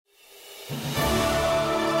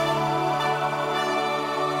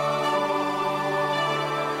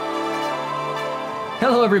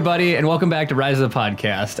Hello, everybody, and welcome back to Rise of the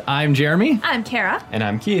Podcast. I'm Jeremy. I'm Kara. And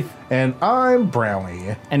I'm Keith. And I'm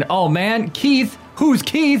Brownie. And oh man, Keith, who's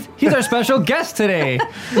Keith? He's our special guest today.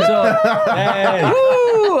 So,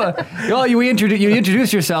 well, you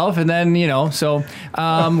introduce yourself, and then, so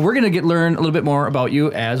we're going to learn a little bit more about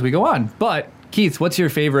you as we go on. But, Keith, what's your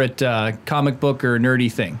favorite comic book or nerdy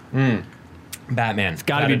thing? Batman. It's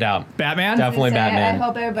got to be Batman? Definitely Batman. I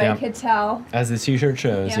hope everybody could tell. As the t-shirt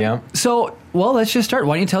shows, yeah. So, well, let's just start.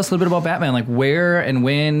 Why don't you tell us a little bit about Batman? Like, where and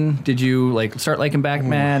when did you start liking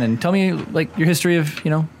Batman? And tell me your history of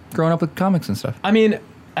growing up with comics and stuff. I mean,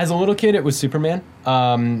 as a little kid, it was Superman.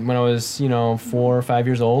 When I was 4 or 5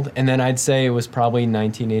 years old, and then I'd say it was probably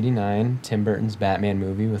 1989, Tim Burton's Batman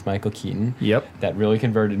movie with Michael Keaton. Yep. That really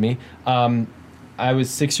converted me. I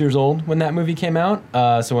was 6 years old when that movie came out.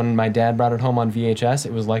 So when my dad brought it home on VHS,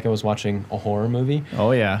 it was like I was watching a horror movie.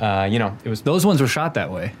 Oh yeah. It was those ones were shot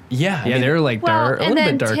that way. Yeah. Yeah, they were dark, a little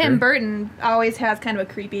bit darker. And then Tim Burton always has kind of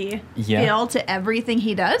a creepy feel to everything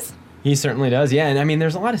he does. He certainly does, yeah. And I mean,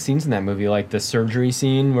 there's a lot of scenes in that movie, like the surgery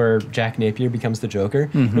scene where Jack Napier becomes the Joker.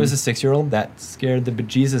 Mm-hmm. It was a 6-year-old that scared the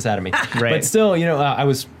bejesus out of me. Right. But still, I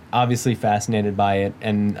was obviously fascinated by it.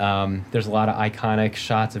 And there's a lot of iconic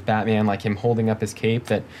shots of Batman, like him holding up his cape,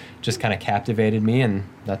 that just kind of captivated me, and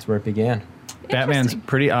that's where it began. Batman's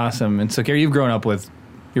pretty awesome. And so, Gary, you've grown up with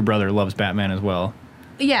your brother loves Batman as well.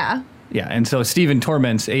 Yeah. Yeah, and so Steven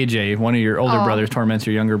torments AJ, one of your older brothers torments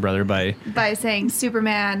your younger brother by saying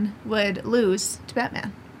Superman would lose to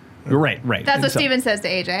Batman. Right. That's what Steven says to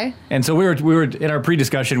AJ. And so we were in our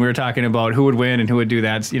pre-discussion, we were talking about who would win and who would do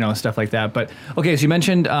that, stuff like that. But okay, so you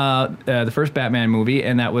mentioned the first Batman movie,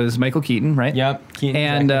 and that was Michael Keaton, right? Yep. Keaton,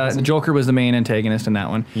 and the Joker was the main antagonist in that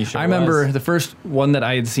one. He sure I remember was. The first one that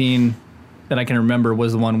I had seen that I can remember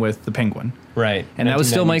was the one with the Penguin. Right. And that was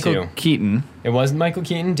still Michael Keaton. It wasn't Michael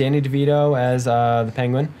Keaton, Danny DeVito as the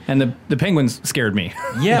Penguin. And the Penguins scared me.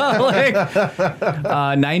 Yeah.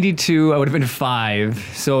 92, I would have been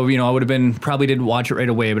 5. So, I would have been, probably didn't watch it right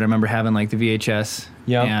away, but I remember having the VHS.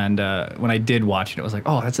 Yeah. And when I did watch it, it was like,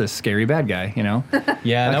 oh, that's a scary bad guy,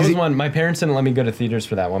 Yeah, that was one. My parents didn't let me go to theaters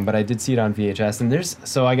for that one, but I did see it on VHS. And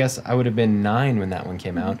so I guess I would have been 9 when that one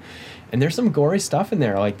came out. And there's some gory stuff in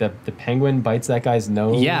there, like the penguin bites that guy's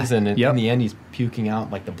nose, and in the end he's puking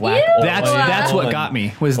out the black oil. That's what got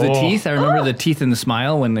me, was the teeth. I remember the teeth in the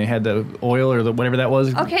smile when they had the oil or whatever that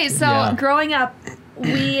was. Okay, so growing up,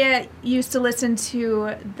 we used to listen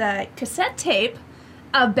to the cassette tape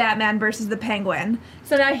of Batman versus the Penguin.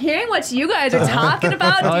 So now hearing what you guys are talking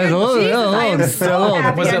about, dude, I am so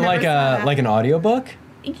happy. Was it like an audiobook?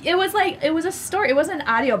 It was a story. It wasn't an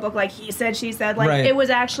audiobook like he said, she said. It was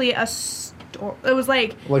actually a story. It was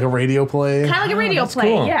like a radio play? Kind of like a radio play,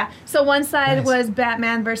 cool. yeah. So one side was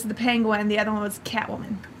Batman versus the Penguin, the other one was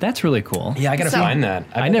Catwoman. That's really cool. Yeah, I gotta find that.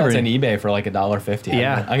 I never that's on eBay for $1.50.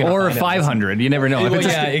 Yeah, or $500. You never know. If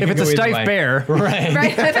it's a stiff bear, right.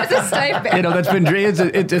 If it's a stiff bear, that's been.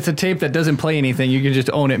 It's a tape that doesn't play anything. You can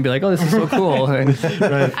just own it and be like, oh, this is so cool. I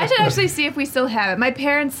should actually see if we still have it. My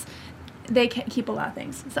parents, they keep a lot of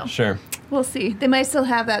things, so sure, we'll see. They might still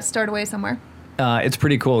have that stored away somewhere. It's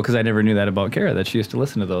pretty cool because I never knew that about Kara, that she used to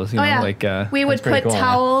listen to those. We would put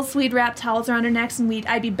towels. We'd wrap towels around her necks, and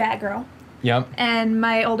I'd be Batgirl. Yep. And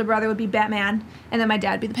my older brother would be Batman, and then my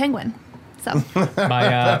dad would be the Penguin. So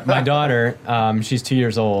my daughter, she's 2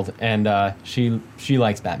 years old, and she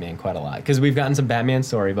likes Batman quite a lot because we've gotten some Batman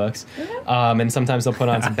storybooks, and sometimes they'll put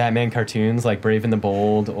on some Batman cartoons like Brave and the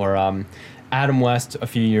Bold, or Adam West a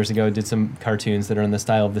few years ago did some cartoons that are in the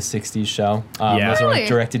style of the 60s show. Those are like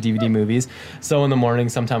direct-to-DVD movies. So in the morning,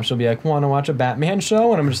 sometimes she'll be like, want to watch a Batman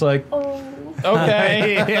show? And I'm just like,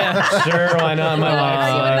 okay, yeah, sure, why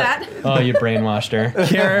not? Oh, you brainwashed her.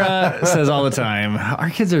 Kara says all the time, our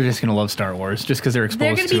kids are just going to love Star Wars just because they're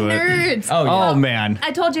exposed to it. They're going to be nerds. Oh, man.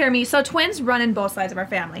 I told Jeremy, so twins run in both sides of our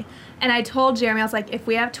family. And I told Jeremy, I was like, if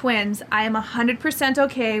we have twins, I am 100%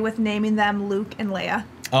 okay with naming them Luke and Leia.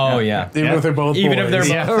 Oh, yeah. Even if they're both boys. Even if they're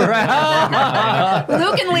both.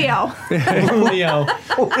 Luke and Leo. Leo.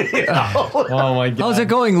 Oh, my God. How's it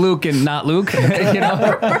going, Luke and not Luke?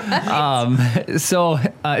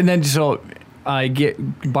 I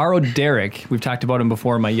borrowed Derek. We've talked about him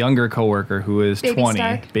before. My younger coworker, who is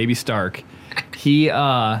 20, Baby Stark. He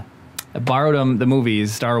borrowed him the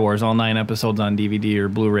movies, Star Wars, all 9 episodes on DVD or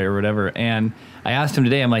Blu-ray or whatever. And I asked him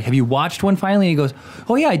today, I'm like, have you watched one finally? And he goes,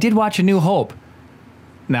 oh yeah, I did watch A New Hope.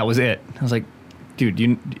 And that was it. I was like, dude, do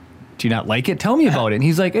you not like it? Tell me about it. And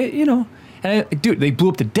he's like, dude, they blew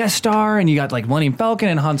up the Death Star, and you got like Millennium Falcon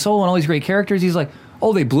and Han Solo and all these great characters. He's like,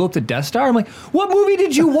 oh, they blew up the Death Star? I'm like, what movie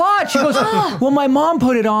did you watch? She goes, well, my mom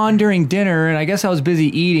put it on during dinner, and I guess I was busy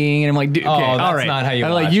eating. And I'm like, okay, all right. Not how you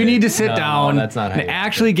I'm watch like, you it. need to sit No, down that's not how and you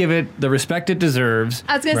actually give it the respect it deserves.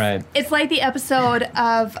 I was gonna Right. say, it's like the episode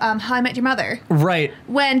of How I Met Your Mother. Right.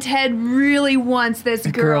 When Ted really wants this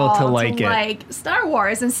girl to like it. like Star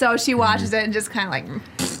Wars, and so she watches it and just kind of like,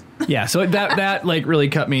 Yeah, so that like really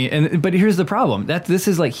cut me. But here's the problem. This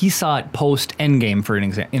is like he saw it post Endgame for an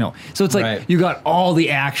example, you know. So it's like Right. you got all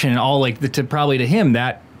the action, all like probably to him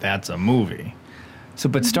that's a movie. So,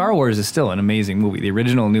 but Star Wars is still an amazing movie. The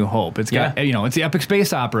original New Hope. It's got it's the epic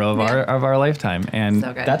space opera of our lifetime, and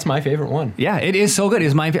so good. That's my favorite one. yeah, it is so good.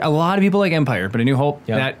 It's a lot of people like Empire, but A New Hope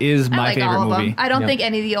that is I my like favorite all of movie. them. I don't Yep. think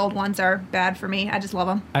any of the old ones are bad for me. I just love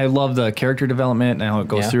them. I love the character development and how it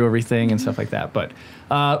goes through everything and stuff like that. But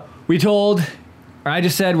I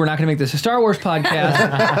just said we're not going to make this a Star Wars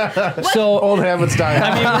podcast. So Old habits die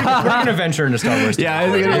hard. I mean, we're gonna venture into Star Wars. Yeah,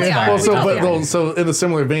 today. I think it is. Yeah. Well, so, Yeah. but, so in a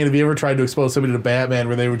similar vein, have you ever tried to expose somebody to Batman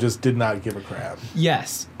where they just did not give a crap?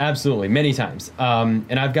 Yes, absolutely, many times.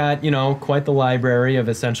 And I've got quite the library of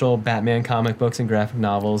essential Batman comic books and graphic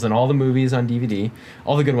novels, and all the movies on DVD,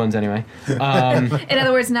 all the good ones anyway. In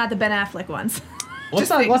other words, not the Ben Affleck ones. Let's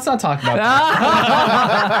not talk about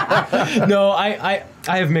that. No, I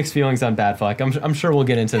have mixed feelings on Batfleck. I'm sure we'll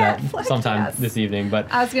get into that Batfleck, sometime yes. this evening. But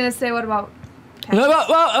I was gonna say, what about?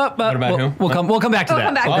 what about who? We'll come back to that. We'll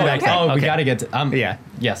come back to We'll that. to that. we Okay. got to get to. Yeah.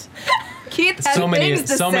 Yes. Keith has things to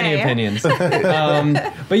So say. many opinions.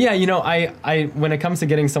 But yeah, I when it comes to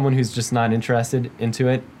getting someone who's just not interested into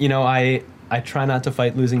it, I try not to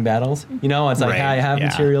fight losing battles. It's like, Right, hey, I have yeah.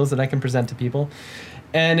 materials that I can present to people.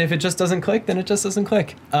 And if it just doesn't click, then it just doesn't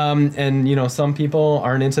click. And some people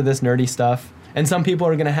aren't into this nerdy stuff. And some people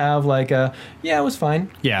are going to have like it was fine.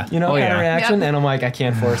 Yeah. Kind Oh, of yeah. reaction. Yep. And I'm like, I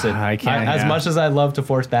can't force it. I can't, As yeah. much as I'd love to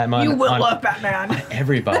force Batman You will on love Batman.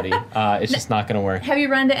 everybody, it's just not going to work. Have you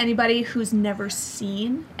run into anybody who's never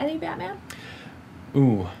seen any Batman?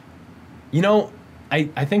 Ooh. I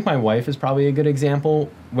think my wife is probably a good example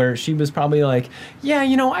where she was probably like, yeah,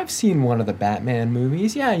 I've seen one of the Batman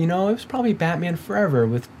movies. Yeah, it was probably Batman Forever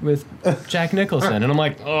with Jack Nicholson. And I'm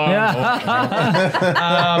like, oh.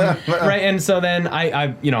 Right. And so then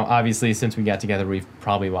I obviously since we got together, we've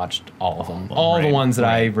probably watched all of them. All the ones that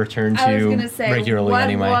I return I was to gonna say, regularly what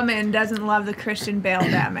anyway. woman doesn't love the Christian Bale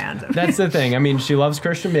Batman? That's the thing. I mean, she loves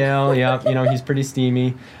Christian Bale. Yeah, he's pretty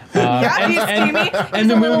steamy. Yeah, he's steamy. And He's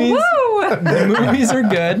the a little movies, woo. the movies are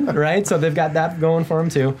good, right? So they've got that going for them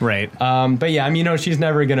too. Right. But yeah, I mean, she's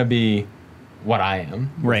never gonna be what I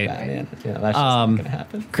am. with Right. Batman. Yeah, that's just not gonna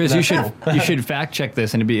happen. Chris, That's you should fact check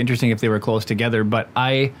this, and it'd be interesting if they were close together. But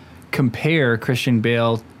I compare Christian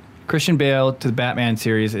Bale to the Batman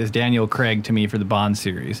series is Daniel Craig to me for the Bond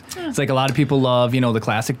series. It's like a lot of people love, the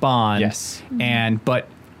classic Bond. Yes. But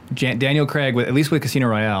Daniel Craig, at least with Casino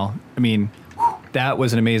Royale, I mean, that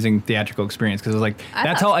was an amazing theatrical experience because it was like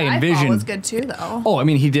that's how I envisioned. was good too, though. Oh, I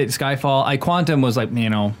mean, he did Skyfall. Quantum was like, and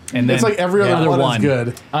then It's like every other one is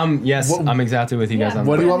good. Yes, I'm exactly with you guys on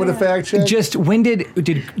What do that. you want me to fact check? Just when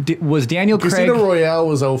was Daniel Craig? Casino Royale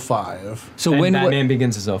was 05. So And when Batman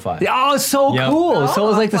Begins is 05. Oh, so Yep. cool! So it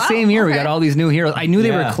was like the wow, same year. We okay. got all these new heroes. I knew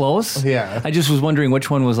they were Yeah. close. Yeah. I just was wondering which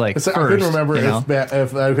one was like It's like, first. I couldn't remember you know?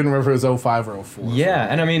 if I couldn't remember if it was 05 or 04. Yeah,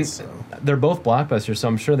 and I mean, So. they're both blockbusters, so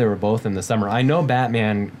I'm sure they were both in the summer. I know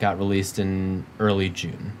Batman got released in early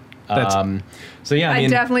June. That's- So yeah, I I mean,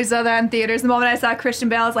 definitely saw that in theaters. The moment I saw Christian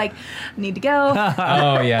Bale, I was like, need to go.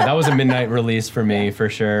 oh yeah, that was a midnight release for me for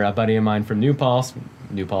sure. A buddy of mine from New Paltz,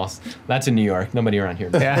 that's in New York. Nobody around here.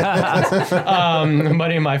 A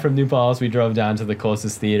buddy of mine from New Paltz, we drove down to the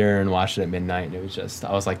closest theater and watched it at midnight, and it was just,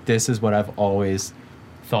 I was like, this is what I've always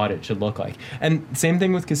thought it should look like. And same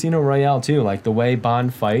thing with Casino Royale too, like the way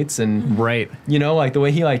Bond fights and Right. like the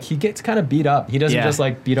way he gets kind of beat up. He doesn't Yeah. just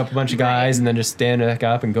like beat up a bunch of guys and then just stand back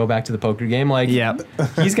up and go back to the poker game. Like, Yep.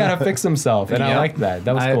 he's got to fix himself, and I Yep. liked that.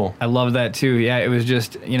 That was cool. I love that too. Yeah, it was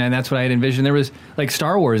just and that's what I had envisioned. There was like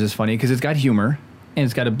Star Wars is funny because it's got humor and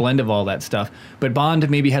it's got a blend of all that stuff. But Bond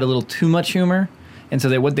maybe had a little too much humor. And so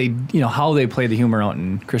how they played the humor out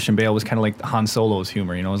in Christian Bale was kind of like Han Solo's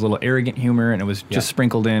humor. It was a little arrogant humor, and it was just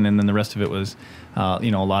sprinkled in, and then the rest of it was, a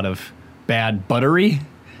lot of bad buttery,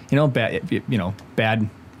 bad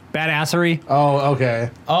badassery. Oh, okay.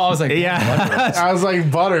 Oh, I was like, Yeah, I was like,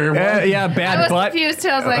 butter. What? yeah, I bad was butt. confused too.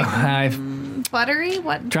 I was like, I'm buttery?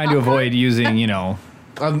 What? trying to avoid using,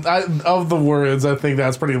 Of the words, I think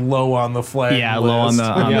that's pretty low on the flag. yeah, low on list.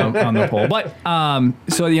 on the pole. But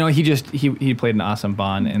so he played an awesome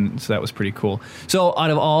Bond, and so that was pretty cool. So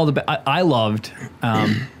out of all I loved.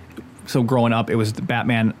 So growing up, it was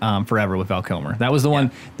Batman Forever with Val Kilmer. That was the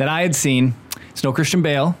one that I had seen. It's no Christian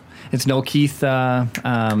Bale. It's no Keith,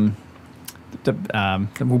 who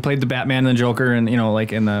played the Batman and the Joker, and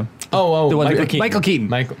like in the Michael Keaton. Michael Keaton.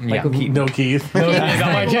 Michael Keaton. No Keith.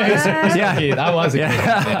 Yeah. Keith. I was a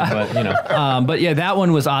kid, but But yeah, that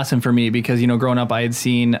one was awesome for me because growing up I had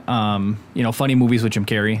seen funny movies with Jim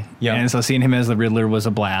Carrey, and so seeing him as the Riddler was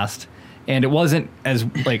a blast. And it wasn't as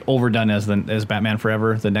overdone as Batman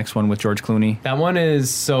Forever, the next one with George Clooney. That one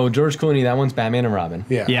is George Clooney. That one's Batman and Robin.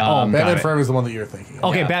 Yeah. Batman Forever is the one that you're thinking of.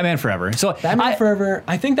 Okay, Yeah. Batman Forever. So Batman Forever.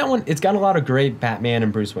 I think that one. It's got a lot of great Batman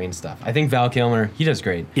and Bruce Wayne stuff. I think Val Kilmer. He does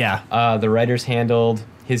great. Yeah. The writers handled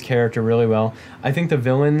his character really well. I think the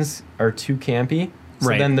villains are too campy. So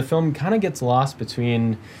Right. then the film kind of gets lost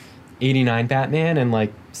between 89 Batman and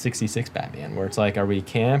 66 Batman, where it's are we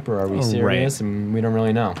camp or are we serious? Right. And we don't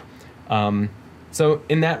really know. So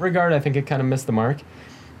in that regard, I think it kind of missed the mark.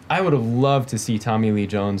 I would have loved to see Tommy Lee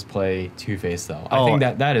Jones play Two-Face, though. I think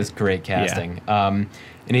that is great casting. And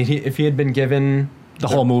if he had been given the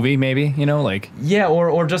whole movie, maybe, yeah,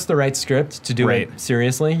 or just the right script to do Right. it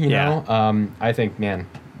seriously, you Yeah. know. I think, man,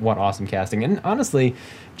 what awesome casting. And honestly,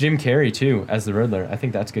 Jim Carrey too as the Riddler. I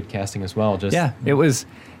think that's good casting as well. Just it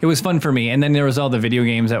was fun for me. And then there was all the video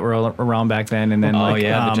games that were around back then. And then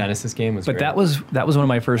the Genesis game was. But great. that was one of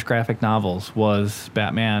my first graphic novels. Was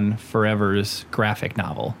Batman Forever's graphic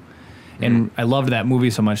novel. And I loved that movie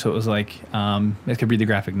so much. So it was I could read the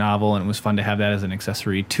graphic novel, and it was fun to have that as an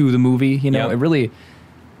accessory to the movie.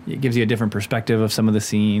 It gives you a different perspective of some of the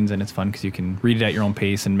scenes, and it's fun because you can read it at your own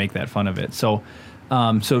pace and make that fun of it. So,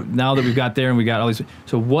 so now that we've got there and we got all these,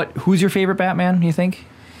 who's your favorite Batman? You think?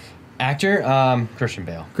 Actor, Christian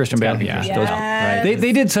Bale. Christian Bale, Bale, yeah. Right.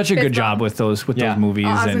 They did such a good job with those Yeah. movies. Oh,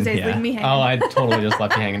 I was and gonna say, leave me hanging. Oh, I totally just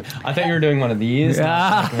left you hanging. I thought you were doing one of these. One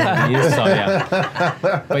of these, so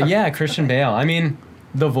yeah. But yeah, Christian Bale. I mean,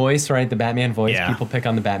 the voice, right? The Batman voice. Yeah. People pick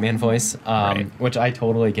on the Batman voice, Right. which I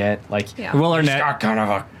totally get. Yeah. Will he's Arnett, got kind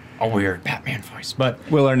of a weird Batman voice, but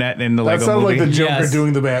Will Arnett in the That Lego sounded movie. like the Joker Yes.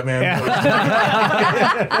 doing the Batman.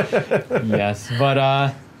 yes,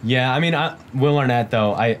 but yeah. I mean, Will Arnett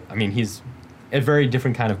though. I mean, he's a very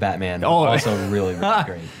different kind of Batman. But Oh. also really, really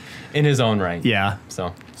great in his own right. Yeah.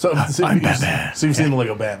 So. So I'm Batman. So you've seen the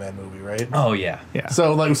Lego Batman movie, right? Oh yeah. Yeah.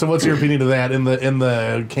 So what's your opinion of that in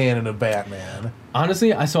the canon of Batman?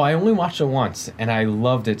 Honestly, I only watched it once, and I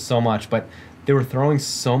loved it so much, but they were throwing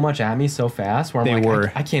so much at me so fast where I'm They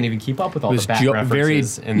were. I can't even keep up with all It the was Bat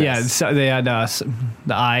references in this. yeah. So they had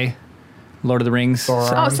the Eye, Lord of the Rings.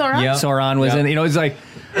 Sauron. Oh, Sauron? Yep. Sauron was Yep. in. It's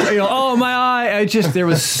oh my eye! There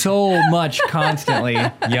was so much constantly.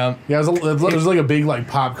 Yep. Yeah, it was like a big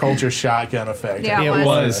pop culture shotgun effect. Yeah, It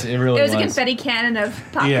was. It really It was was. a confetti cannon of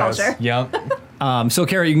pop Yes. culture. Yep. So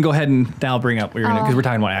Kara, you can go ahead and now bring up because we're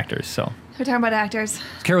talking about actors. So We're talking about actors.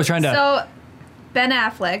 Kara was trying to. So, Ben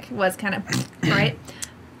Affleck was kind of right.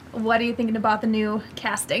 What are you thinking about the new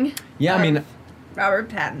casting? Yeah, I mean, Robert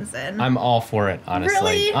Pattinson. I'm all for it,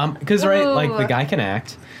 honestly. Really? Because right, Ooh. the guy can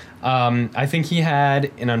act. I think he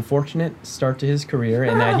had an unfortunate start to his career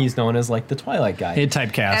in that he's known as the Twilight guy. he had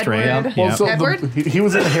typecast, Edward. right? Yep. Well, Yeah. so Edward? he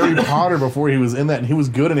was in Harry Potter before he was in that, and he was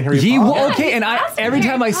good in Harry He Potter. okay, and Awesome. every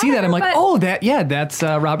time I see that, I'm like, But- oh, that's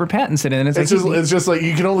Robert Pattinson, and It's just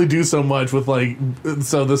you can only do so much with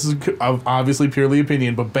so this is obviously purely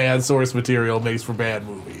opinion, but bad source material makes for bad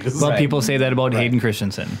movies. Well, Right. people say that about Right. Hayden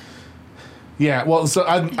Christensen. Yeah, well, so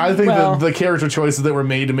I think Well- that the character choices that were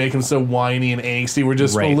made to make him so whiny and angsty were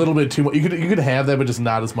just Right. a little bit too much. You could have that, but just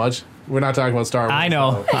not as much. We're not talking about Star Wars. I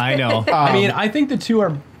know, though. I know. I mean, I think the two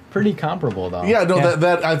are pretty comparable, though. Yeah, no,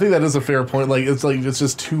 that I think that is a fair point. It's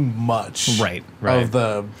just too much. Right. Right. Of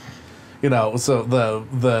the, so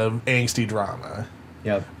the angsty drama.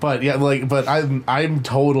 Yep. But yeah, but I'm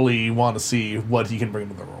totally want to see what he can bring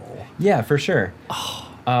to the role. Yeah, for sure.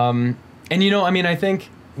 And I mean, I think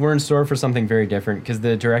we're in store for something very different because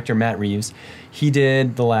the director Matt Reeves, he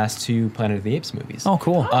did the last two Planet of the Apes movies. Oh,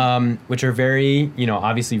 cool. Which are very,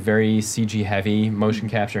 obviously very CG heavy, motion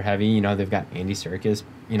capture heavy. They've got Andy Serkis,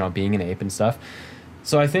 being an ape and stuff.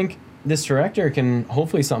 So I think this director can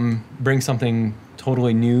hopefully bring something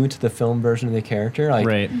totally new to the film version of the character.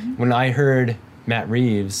 Right. When I heard Matt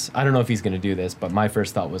Reeves, I don't know if he's going to do this, but my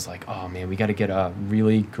first thought was oh man, we got to get a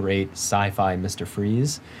really great sci-fi Mr.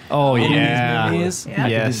 Freeze. Oh, in yeah. these movies. Yeah. I think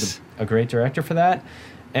Yes. he's a great director for that.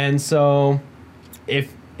 And so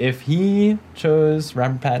if he chose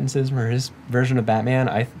Robert Pattinson for his version of Batman,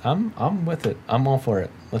 I'm with it. I'm all for it.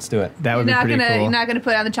 Let's do it. That would be pretty cool. You're not gonna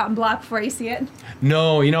put it on the chopping block before you see it.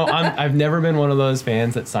 No, I've never been one of those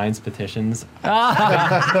fans that signs petitions.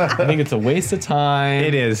 I think it's a waste of time.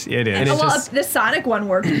 It is. And Oh, it's well, just- the Sonic one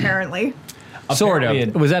worked apparently. Sort apparently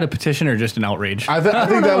of. Was that a petition or just an outrage? I think that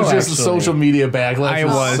was know, just actually. social media backlash. I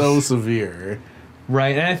was was. so severe.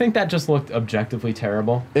 Right, and I think that just looked objectively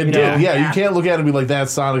terrible. It You did. know? Yeah, Yeah. you can't look at it and be like,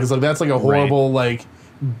 that's Sonic. It's like, that's like a horrible, like,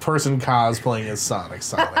 person cosplaying as Sonic.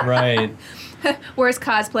 Right. Worst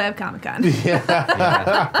cosplay of Comic Con.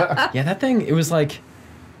 Yeah, that thing, it was like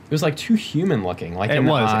too human looking. Like It in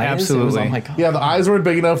the was, eyes, absolutely. It was, oh my God. Yeah, the eyes weren't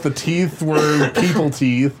big enough. The teeth were people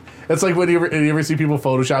teeth. It's like when you ever see people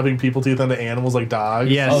photoshopping people teeth onto animals like dogs.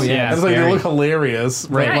 Yes. Oh, yeah. yeah. And it's like Very. they look hilarious,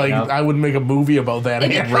 but Right. like Yep. I would make a movie about that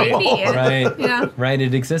It'd be animal. creepy. Right. Yeah. Right.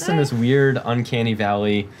 It exists in this weird uncanny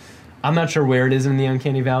valley. I'm not sure where it is in the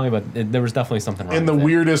uncanny valley, but there was definitely something wrong In the with it.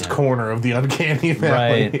 weirdest Yeah. corner of the uncanny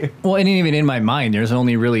valley. Right. Well, and even in my mind, there's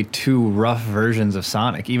only really two rough versions of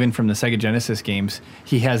Sonic. Even from the Sega Genesis games,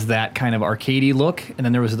 he has that kind of arcadey look, and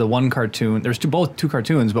then there was the one cartoon. There's both two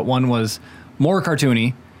cartoons, but one was more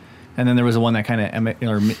cartoony, and then there was the one that kind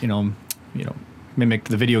of mimicked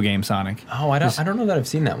the video game Sonic. Oh, I don't know that I've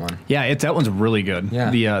seen that one. Yeah, that one's really good.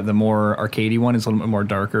 Yeah. The more arcadey one is a little bit more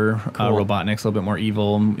darker. Cool. Robotnik's a little bit more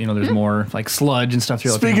evil. There's more like sludge and stuff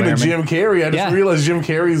throughout Speaking the of environment. Jim Carrey, I just Yeah. realized Jim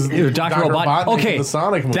Carrey's Dr. Robotnik. Okay, in the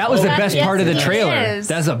Sonic movie. that was the Oh, best yes, part of the it trailer. is.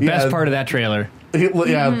 That's the best Yeah. part of that trailer.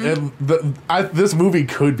 and this movie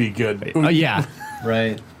could be good. Yeah.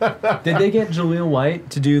 Right. Did they get Jaleel White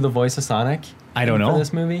to do the voice of Sonic? I don't know. For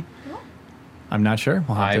this movie? I'm not sure.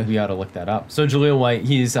 We'll have to. We ought to look that up. So Jaleel White,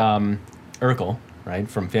 he's Urkel, right,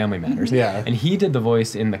 from Family Matters. Yeah. And he did the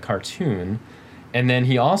voice in the cartoon, and then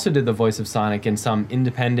he also did the voice of Sonic in some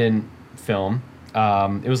independent film.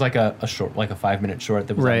 It was like a short, like a 5-minute short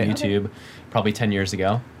that was Right. on YouTube, probably 10 years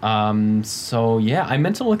ago. So yeah, I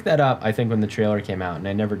meant to look that up. I think when the trailer came out, and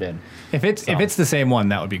I never did. If it's the same one,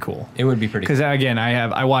 that would be cool. It would be pretty. Because Cool. again,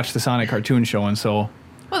 I watched the Sonic cartoon show, and so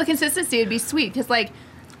Well, the consistency would be sweet because, like,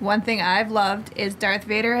 one thing I've loved is Darth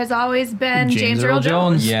Vader has always been James Earl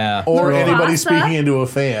Jones. Yeah. Or Mufasa. anybody speaking into a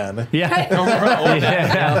fan. yeah,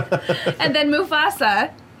 Yeah. And then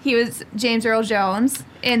Mufasa, he was James Earl Jones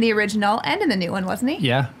in the original and in the new one, wasn't he?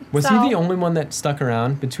 yeah. Was So- he the only one that stuck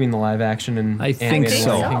around between the live action and I think animated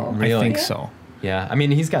so. one? I Really? I think so. Yeah, I mean,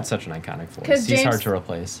 he's got such an iconic voice. 'Cause He's hard James- to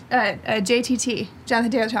replace. JTT, Jonathan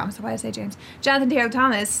Taylor Thomas. Why did I say James? Jonathan Taylor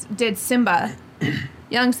Thomas did Simba,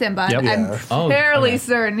 young Simba. Yep. I'm Yeah. Oh, fairly okay.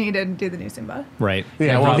 certain he didn't do the new Simba. Right.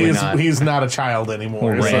 Yeah, well, probably not. he's not a child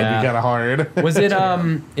anymore, Right. so it'd Yeah. be kind of hard. Was it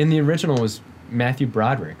in the original was Matthew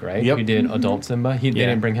Broderick, right? Yep. Who did adult Simba? They Yeah.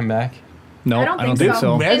 didn't bring him back. No, I don't think think so.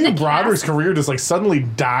 so. In Matthew the Broderick's cast- career just like suddenly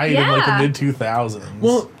died in like the Yeah. mid 2000s.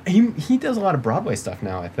 Well, he does a lot of Broadway stuff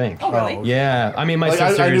now, I think. Oh, really? Yeah, I mean, my like,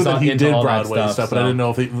 sister I knew is that he into did all Broadway that stuff, so. but I didn't know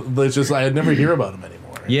if it's just I'd never hear about him anymore.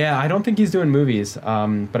 Yeah, I don't think he's doing movies,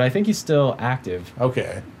 but I think he's still active. Okay. I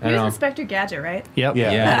He don't was know. Inspector Gadget, right? Yep.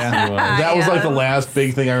 Yeah. Yeah, he was. That was like the Yeah. last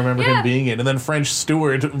big thing I remember Yeah. him being in. And then French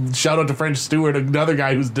Stewart, shout out to French Stewart, another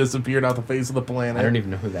guy who's disappeared off the face of the planet. I don't even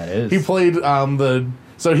know who that is. He played in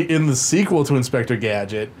the sequel to Inspector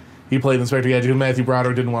Gadget, he played Inspector Gadget, who Matthew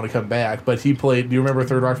Broderick didn't want to come back, but he played. Do you remember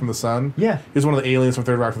Third Rock from the Sun? Yeah. He was one of the aliens from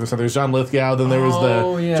Third Rock from the Sun. There's John Lithgow, then there was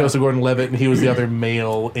Oh, the yeah. Joseph Gordon-Levitt, and he was the other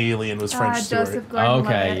male alien. Was French Stewart. Joseph Oh,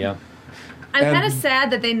 Gordon-Levitt. okay, yep. I'm And- kind of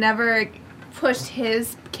sad that they never pushed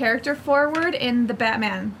his character forward in the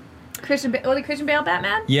Batman. Christian Bale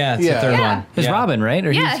Batman? Yeah, it's Yeah. the third Yeah. one. It's Yeah. Robin, right?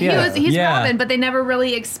 Or Yeah, he's Yeah. Robin, but they never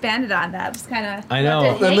really expanded on that. It was kind of I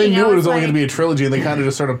know. And they knew it was only going to be a trilogy, and they kind of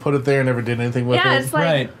just sort of put it there and never did anything with Yeah, it. it's like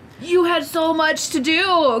Right. you had so much to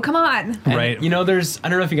do. Come on. And, Right. You know, I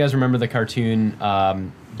don't know if you guys remember the cartoon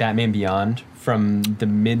Batman Beyond from the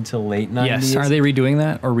mid to late 90s. Yes. Are they redoing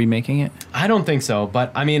that or remaking it? I don't think so,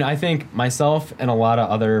 but I mean, I think myself and a lot of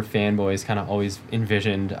other fanboys kind of always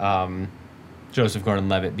envisioned Joseph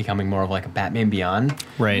Gordon-Levitt becoming more of like a Batman Beyond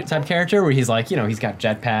Right. type character, where he's like, he's got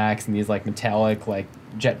jetpacks and these like metallic like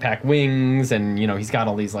jetpack wings, and he's got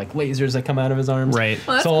all these like lasers that come out of his arms. Right.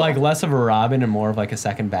 Well, that's So like cool. less of a Robin and more of like a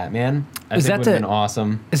second Batman. I Is think that would have the- been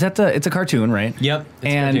awesome. Is that it's a cartoon, right? Yep. it's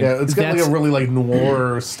And- cartoon. Yeah, it's got like That's- a really like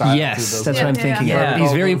noir style. Yes, to that's it, what I'm Yeah. thinking. Yeah.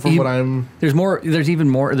 He's very. From what I'm. There's even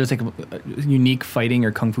more. There's like a unique fighting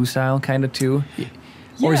or kung fu style kind of too.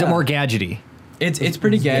 Or is it Yeah. more gadgety? It's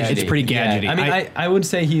pretty gadgety. It's pretty gadgety. Yeah. I mean, I would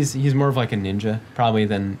say he's more of like a ninja probably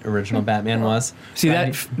than original Batman was. See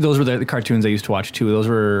But those were the cartoons I used to watch too. Those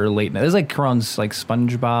were late. It was like around like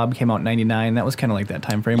SpongeBob came out in '99. That was kind of like that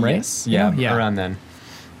time frame, right? Yes. Yeah. Yeah. Around then.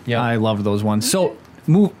 Yeah. I loved those ones. So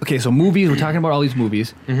so movies. We're talking about all these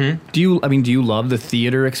movies. Mm-hmm. Do you love the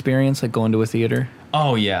theater experience, like going to a theater?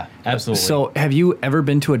 Oh yeah, absolutely. So have you ever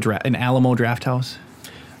been to an Alamo Draft House?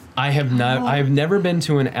 I have not. I have never been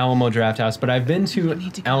to an Alamo Drafthouse, but I've been to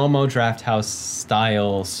Alamo Drafthouse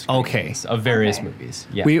style screenings of various movies.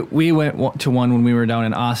 Yeah, we went to one when we were down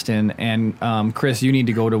in Austin, and Chris, you need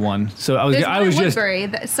to go to one. So I was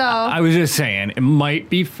just saying it might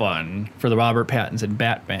be fun for the Robert Pattinson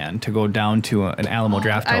Batman to go down to an Alamo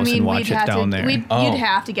Drafthouse and watch it down there. You'd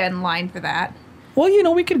have to get in line for that. Well,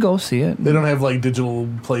 we could go see it. They don't have like digital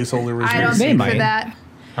placeholder reviews. I don't think for that.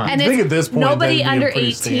 Huh. And I think at this point, nobody under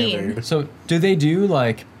 18. Standard. So do they do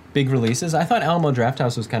like big releases? I thought Alamo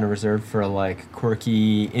Drafthouse was kind of reserved for like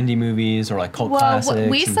quirky indie movies or like cult classics.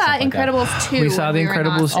 We saw Incredibles 2. We saw The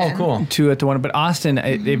Incredibles 2 at the one, but Austin,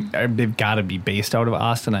 they've got to be based out of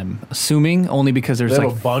Austin, I'm assuming, only because there's they like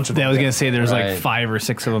have a bunch of them. I was going to say there's like 5 or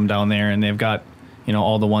 6 of them down there, and they've got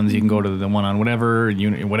all the ones you can go to the one on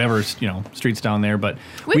whatever streets down there. But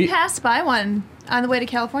we passed by one on the way to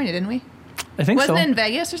California, didn't we? I think Wasn't it in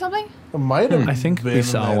Vegas or something? It might have. I think we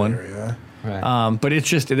saw one. Area. Right. But it's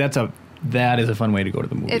just that is a fun way to go to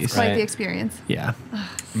the movies. It's quite the experience. Yeah.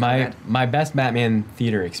 My best Batman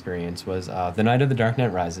theater experience was the night of The Dark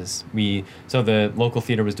Knight Rises. So the local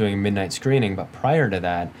theater was doing a midnight screening, but prior to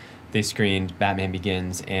that, they screened Batman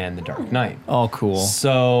Begins and The Dark Knight. Oh, cool.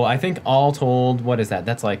 So I think all told, what is that?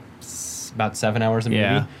 That's like about 7 hours a movie.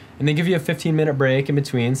 Yeah. And they give you a 15-minute break in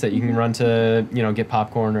between so that you can run to, get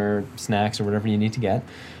popcorn or snacks or whatever you need to get.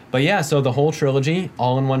 But yeah, so the whole trilogy,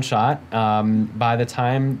 all in one shot. By the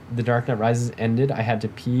time The Dark Knight Rises ended, I had to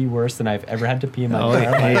pee worse than I've ever had to pee in my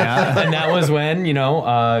entire life. Yeah. And that was when,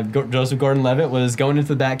 Joseph Gordon-Levitt was going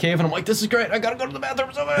into the Batcave, and I'm like, this is great. I got to go to the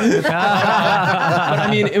bathroom so bad. But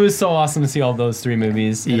I mean, it was so awesome to see all those 3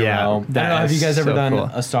 movies in a row. I don't know, have you guys ever done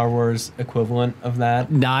a Star Wars equivalent of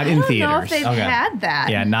that? Not in theaters. I don't know if they've had that.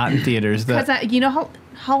 Yeah, not in theaters. Because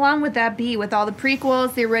how long would that be with all the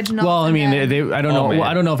prequels, the original? Well, I mean, I don't know. Well,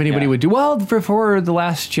 I don't know if anybody would do for The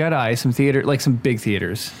Last Jedi. Some theater, like some big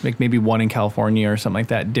theaters, like maybe one in California or something like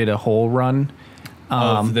that, did a whole run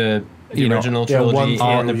of the original trilogy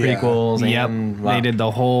and the prequels. Yep, and, they did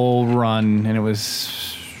the whole run, and it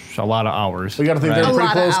was a lot of hours. We got to think they're pretty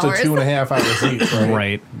close to 2.5 hours each, right?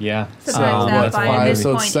 Right. Yeah. So that's 5,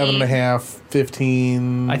 so it's 7.5,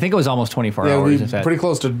 15. I think it was almost 24 hours. Pretty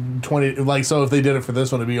close to 20. Like, so if they did it for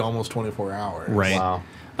this one, it'd be almost 24 hours. Right. Wow.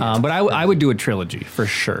 But I would do a trilogy for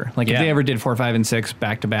sure. Like if they ever did 4, 5, and 6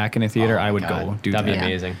 back to back in a theater, I would go do that. That'd be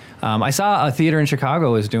amazing. I saw a theater in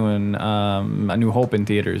Chicago is doing A New Hope in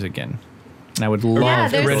theaters again. And I would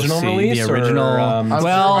love the original release. The original.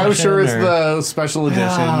 I'm sure it's the special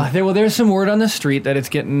edition. There's some word on the street that it's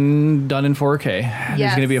getting done in 4K. Yes.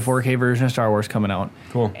 There's going to be a 4K version of Star Wars coming out.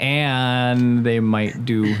 Cool. And they might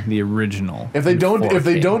do the original. If they don't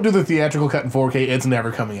do the theatrical cut in 4K, it's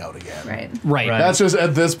never coming out again. Right. That's just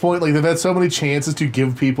at this point. Like they've had so many chances to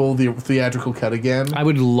give people the theatrical cut again. I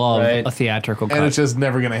would love a theatrical cut, and it's just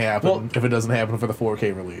never going to happen if it doesn't happen for the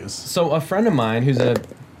 4K release. So a friend of mine who's a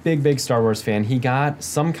big Star Wars fan, he got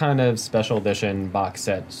some kind of special edition box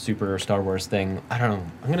set super Star Wars thing. I don't know.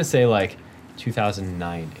 I'm going to say like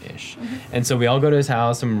 2009-ish. Mm-hmm. And so we all go to his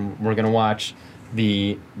house and we're going to watch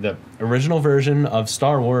the original version of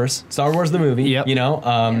Star Wars the movie,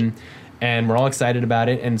 and we're all excited about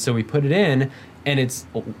it. And so we put it in, and it's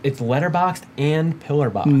letterboxed and pillar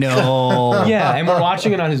boxed. No. Yeah, and we're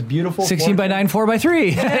watching it on his beautiful 16 by 9, 4 by 3.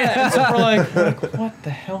 Yeah, and so we're like, what the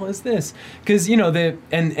hell is this? Because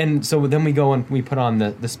and so then we go and we put on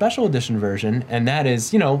the special edition version, and that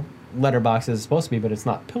is letterbox as it's supposed to be, but it's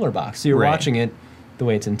not pillar box. So you're watching it the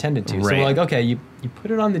way it's intended to. So we're like, okay, you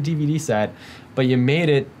put it on the DVD set, but you made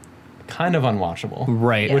it kind of unwatchable,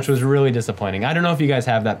 right? Which was really disappointing. I don't know if you guys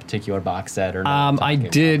have that particular box set or not. I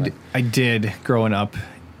did growing up,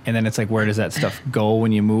 and then it's like, where does that stuff go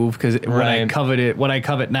when you move? Because what I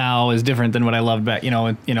covet now is different than what I loved back.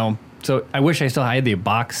 So I wish I still had the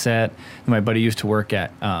box set. My buddy used to work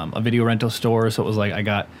at a video rental store, so it was like I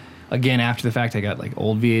got, again after the fact, I got like the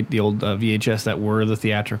old VHS that were the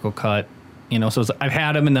theatrical cut. So I've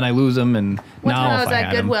had them and then I lose them, and one now time I was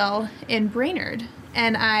at Goodwill in Brainerd,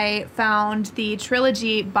 and I found the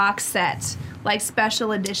trilogy box set, like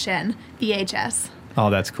special edition VHS. Oh,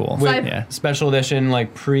 that's cool. Special edition,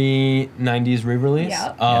 like pre-90s re-release?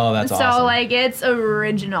 Yeah. Oh, that's awesome. So, like, it's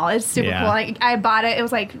original. It's super cool. Like, I bought it. It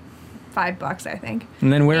was, like, $5, I think.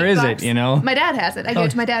 And then where is it, My dad has it. I gave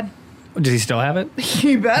it to my dad. Does he still have it?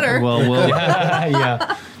 He better. Well,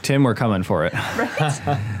 yeah. Tim, we're coming for it.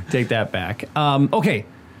 Right. Take that back. Okay.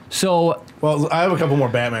 So, I have a couple more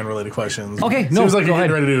Batman-related questions. Okay, seems like you're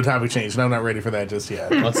getting ready to do a topic change, and I'm not ready for that just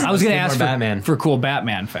yet. I was going to ask for cool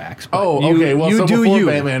Batman facts. Okay. Well, so before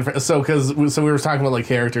Batman, so we were talking about like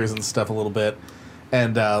characters and stuff a little bit,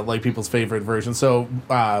 and like people's favorite version. So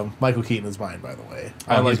Michael Keaton is mine, by the way.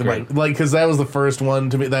 I Oh, like he's the great. like because that was the first one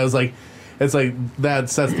to me. That was like. It's like that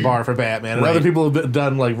sets the bar for Batman, and Right. other people have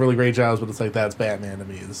done like really great jobs, but it's like that's Batman to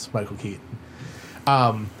me is Michael Keaton.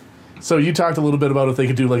 So you talked a little bit about if they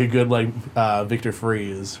could do like a good like Victor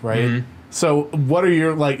Freeze, right? Mm-hmm. So what are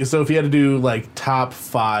your like? So if you had to do like top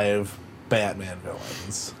 5 Batman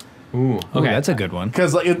villains, Ooh, Okay, that's a good one.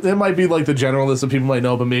 because like it might be like the general list that people might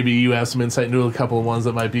know, but maybe you have some insight into a couple of ones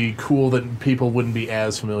that might be cool that people wouldn't be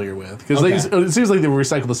as familiar with. Because Okay. it seems like they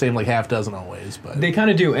recycle the same like half dozen always, but They kind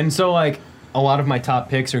of do, and so like a lot of my top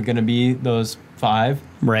picks are going to be those 5,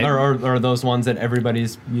 Right. Or those ones that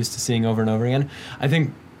everybody's used to seeing over and over again. I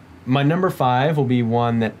think my number 5 will be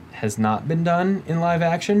one that has not been done in live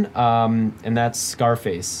action, and that's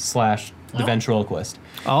Scarface / the ventriloquist.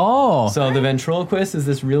 Oh, So the ventriloquist is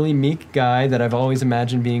this really meek guy that I've always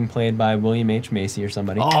imagined being played by William H. Macy or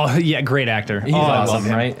somebody. oh yeah, great actor. He's oh, I awesome, love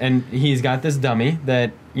him. right? And he's got this dummy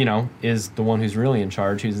that, is the one who's really in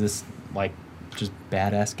charge, who's this, like, just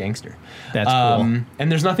badass gangster. That's cool. And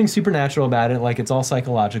there's nothing supernatural about it. Like, it's all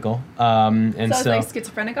psychological. And So it's so like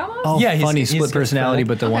schizophrenic almost? Oh, Yeah, funny he's split personality, schizophrenic.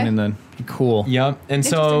 but the one Okay. in the cool. Yep. And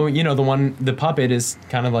so, the puppet is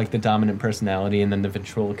kind of like the dominant personality, and then the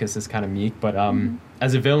ventriloquist is kind of meek. But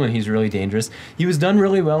as a villain, he's really dangerous. He was done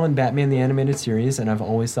really well in Batman the Animated Series, and I've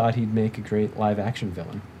always thought he'd make a great live-action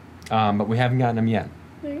villain. But we haven't gotten him yet.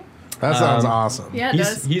 There you that sounds awesome. go. Yeah, it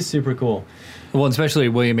does. He's super cool. Well, especially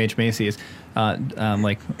William H. Macy is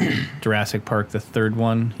like Jurassic Park, the third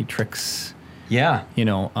one. He tricks. Yeah. Do you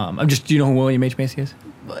know who William H. Macy is?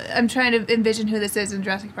 I'm trying to envision who this is in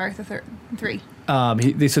Jurassic Park, the 3.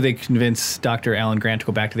 So they convince Dr. Alan Grant to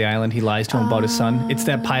go back to the island. He lies to him about his son. It's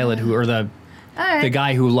that pilot All right. the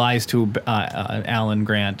guy who lies to Alan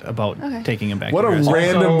Grant about taking him back. What to a Jurassic Park.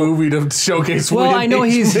 random movie to showcase. Well, William I know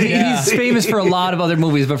H. he's Macy. famous for a lot of other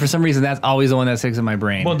movies, but for some reason that's always the one that sticks in my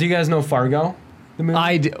brain. Well, do you guys know Fargo? The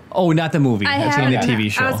movie? Not the movie. I've seen the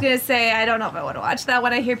TV show. I was going to say, I don't know if I want to watch that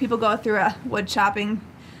when I hear people go through a wood chopping.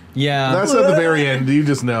 Yeah. That's at the very end. You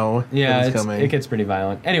just know. Yeah, that it's coming. it gets pretty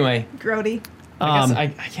violent. Anyway, Grody. I guess I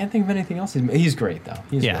can't think of anything else. He's great, though.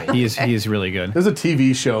 He's Yeah, great. he's really good. There's a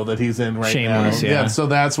TV show that he's in right Shameless, now. yeah. So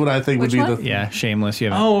that's what I think Which would be one? the. Yeah, Shameless. You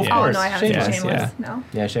haven't, Oh, of yeah. Oh, course. no, I haven't seen Shameless, Shameless. yeah. No.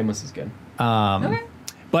 Yeah, Shameless is good. Okay.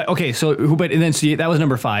 But okay, so that was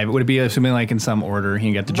number 5. Would it be assuming like in some order?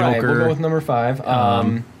 He got the Joker. Right, we'll go with number 5.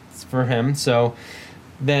 It's for him. So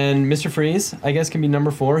then Mr. Freeze, I guess, can be number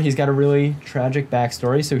 4. He's got a really tragic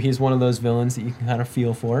backstory, so he's one of those villains that you can kind of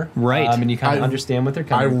feel for. Right. And you kind of I- understand what they're I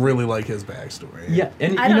coming. really like his backstory. Yeah,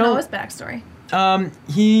 and I don't know his backstory.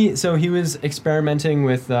 He was experimenting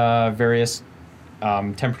with various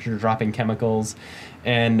temperature dropping chemicals,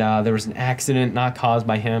 and there was an accident not caused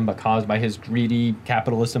by him but caused by his greedy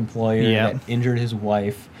capitalist employer Yep. that injured his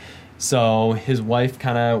wife. So his wife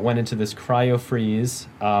kind of went into this cryo freeze.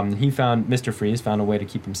 Mr. Freeze found a way to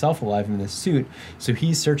keep himself alive in this suit, so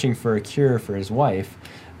he's searching for a cure for his wife.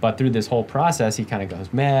 But through this whole process, he kind of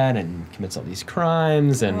goes mad and commits all these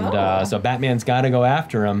crimes, and Oh. so Batman's got to go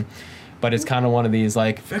after him. But it's kind of one of these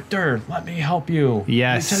like, Victor, let me help you.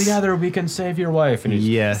 Yes. Together we can save your wife. And he's,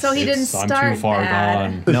 Yes. So he didn't I'm start too far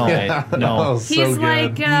bad. gone. No, Right. no. So He's good.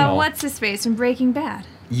 like, No. what's his face from Breaking Bad?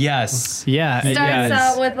 Yes. Yeah. Starts yes.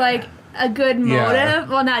 out with like a good Yeah. motive.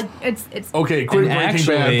 Well, not it's Okay, quick And Breaking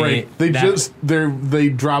Bad actually, break. They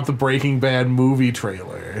dropped the Breaking Bad movie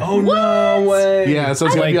trailer. Oh, no way. Yeah, so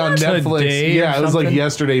it's gonna Like be on Netflix. today or Yeah, it was like something?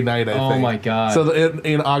 yesterday night. I Oh think. my God. So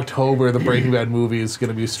in October, the Breaking Bad movie is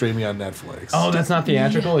gonna be streaming on Netflix. Oh, that's not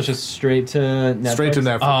theatrical. It's just straight to Netflix. Straight to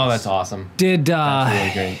Netflix. Oh, that's awesome. Did That's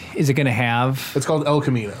really great. is it going to have? It's called El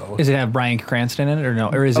Camino. Is it have Bryan Cranston in it or no?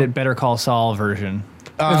 Or is it Better Call Saul version?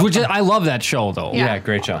 Which is, I love that show though. Yeah. Yeah,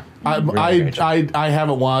 great show. I great show. I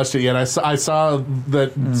haven't watched it yet. I saw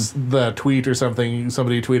that the tweet or something.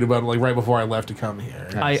 Somebody tweeted about it like right before I left to come here.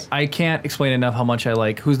 I can't explain enough how much I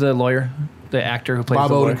like. Who's the lawyer? The actor who plays Bob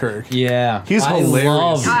the lawyer? Odenkirk. Yeah. He's I hilarious.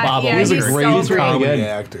 love Bob yeah, Odenkirk. He's a he's great so great. comedy Good.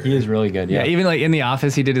 actor. He is really good. Yeah, Yeah. even like in The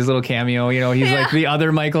Office, he did his little cameo. He's Yeah. like the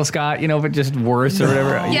other Michael Scott, but just worse or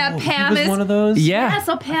whatever. Yeah, He Pam was is one of those. Yeah. Yeah,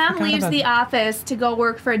 so Pam forgot leaves about the that. office to go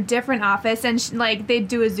work for a different office, and they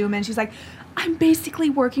do a zoom in. She's like, "I'm basically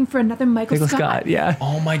working for another Michael Scott." Yeah.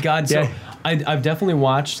 Oh my God! So Yeah. I've definitely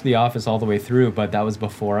watched The Office all the way through, but that was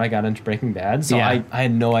before I got into Breaking Bad, so Yeah. I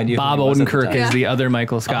had no idea. Bob who he was at the Odenkirk time. is Yeah. the other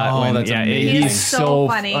Michael Scott. Oh, that's amazing. He's so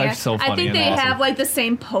funny. So funny. I think and they awesome. have like the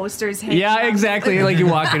same posters hanging. Yeah, up. exactly. Like you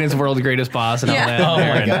walk in as World's Greatest Boss and all Yeah. that. Oh, my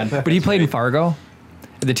And- God. But he played in Fargo.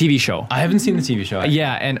 The TV show. I haven't seen the TV show.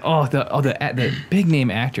 Yeah, and the big name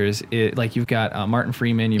actors, like you've got Martin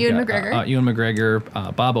Freeman, you've Ewan got McGregor. Ewan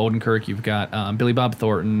McGregor, Bob Odenkirk, you've got Billy Bob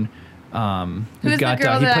Thornton. Who's You've got the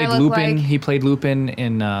girl he that played I look Lupin. like? He played Lupin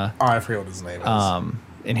in I forget what his name is.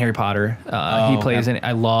 in Harry Potter. He okay. plays in.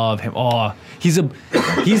 I love him. Oh, he's an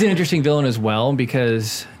interesting villain as well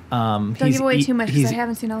because. Don't give away too much because I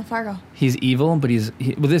haven't seen all of Fargo. He's evil, but he's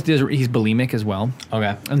bulimic as well.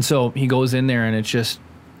 Okay. And so he goes in there, and it's just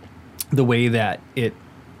the way that it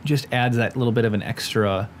just adds that little bit of an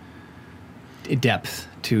extra depth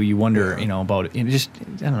to you. Wonder, about it. Just I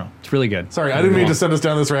don't know. It's really good. Sorry, I didn't mean to send us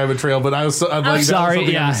down this rabbit trail, but I'm like, sorry, that was something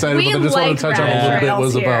yeah. I'm excited We about. I just want like to touch on a rabbit little bit trails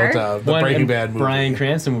was here. about the Breaking Bad movie. Bryan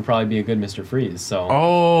Cranston would probably be a good Mr. Freeze. So.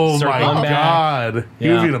 Oh my Circling back. God, he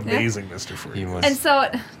would Yeah. be an amazing Mr. Freeze. He was. And so,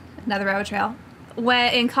 another rabbit trail.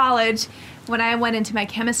 When in college, when I went into my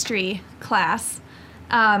chemistry class,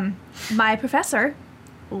 my professor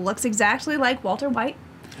looks exactly like Walter White.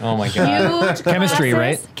 Oh my God. Huge Chemistry,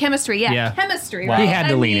 glasses. right? Chemistry, yeah. Yeah. Chemistry, Wow. right? He had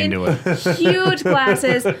to I lean mean, into it. Huge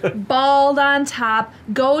glasses, bald on top,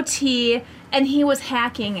 goatee, and he was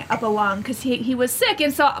hacking up a lung because he was sick.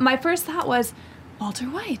 And so my first thought was, Walter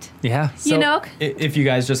White. Yeah. You know? If you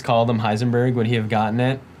guys just called him Heisenberg, would he have gotten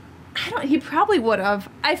it? He probably would have.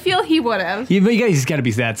 I feel he would have. He's got to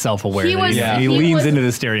be that self-aware. He that was- he he leans was into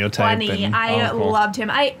the stereotype. Funny. and- I cool. loved him.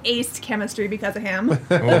 I aced chemistry because of him.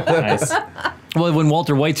 Oh, nice. well, when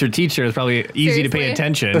Walter White's your teacher, it's probably easy to pay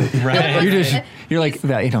Seriously. attention. Right. You're like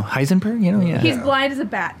Heisenberg. Yeah. He's blind as a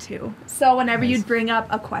bat too. So whenever you'd bring up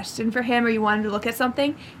a question for him or you wanted to look at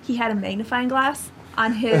something, he had a magnifying glass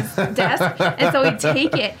on his desk, and so he'd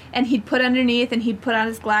take it and he'd put underneath and he'd put on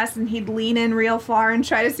his glass and he'd lean in real far and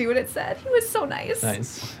try to see what it said. He was so nice.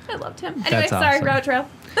 Nice. I loved him. Anyway, That's sorry, awesome. rabbit trail.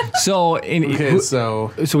 So Okay,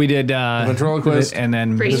 so so we did Ventriloquist, and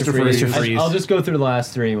then Freeze. Mr. Freeze. Mr. Freeze. I'll just go through the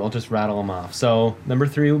last three. We'll just rattle them off. So number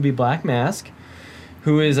 3 would be Black Mask,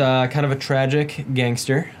 who is kind of a tragic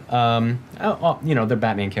gangster. They're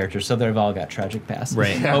Batman characters, so they've all got tragic pasts.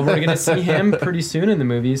 Right. But we're gonna see him pretty soon in the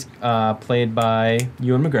movies, played by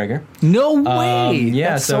Ewan McGregor. No way.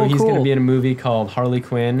 Yeah, That's so he's cool. going to be in a movie called Harley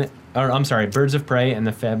Quinn, Birds of Prey and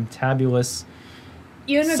the Fantabulous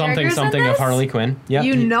Ewan McGregor's something in of this? Harley Quinn. Yep.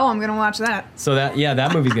 You know I'm gonna watch that. So that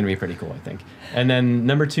movie's going to be pretty cool, I think. And then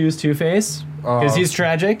number 2 is Two-Face, because he's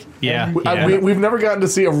tragic. Yeah. we've never gotten to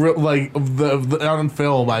see a real the on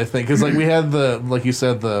film. I think because we had like you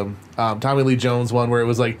said the Tommy Lee Jones one where it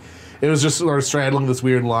was just sort of straddling this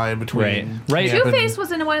weird line between Right. camp and- Two-Face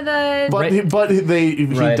was in one of the. But he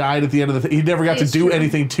Right. died at the end of the. He never got to It's do true.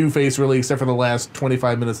 anything Two-Face really except for the last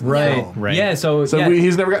 25 minutes of the film. Right. Yeah, so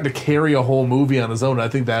He's never gotten to carry a whole movie on his own. I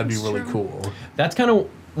think that'd be That's really true. cool. that's kind of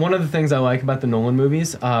one of the things I like about the Nolan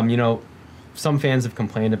movies. Some fans have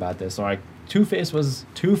complained about this. Like, Two-Face was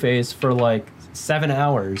Two-Face for 7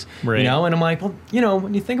 hours, Right. And I'm like, well,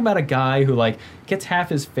 when you think about a guy who gets half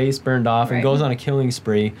his face burned off and Right. goes on a killing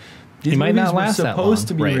spree, these He might movies not were last that supposed long.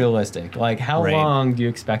 to be Right. realistic. How Right. long do you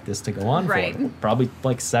expect this to go on Right. for? Probably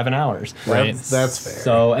 7 hours. Right. That's fair.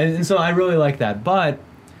 So and so I really like that. But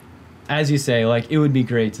as you say, it would be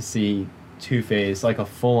great to see Two-Face, a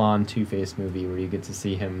full-on Two-Face movie where you get to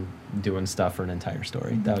see him doing stuff for an entire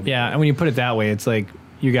story. That would be Yeah, great. and when you put it that way, it's like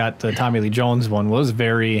you got the Tommy Lee Jones one was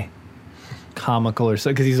very comical or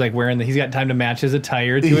so because he's he's got time to match his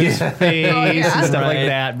attire to his face Oh, yeah. and stuff like Right.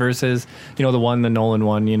 that versus the Nolan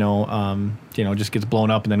one just gets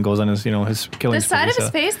blown up and then goes on his his killing The side spree, of his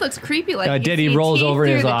so. face looks creepy. Like you did he see rolls teeth over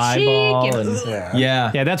his through the eyeball cheek and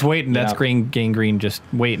Yeah. yeah, that's waiting. That's Yeah. gangrene just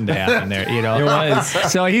waiting to happen there. It was.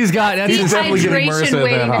 So he's got that's He's definitely getting Dehydration MRSA at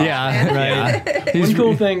waiting that to yeah, happen. right. One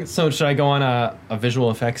cool thing. So should I go on a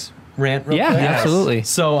visual effects rant real Yeah, quick? absolutely.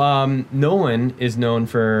 So Nolan is known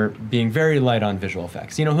for being very light on visual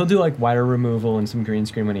effects. He'll do wire removal and some green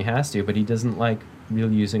screen when he has to, but he doesn't like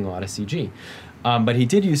really using a lot of CG. But he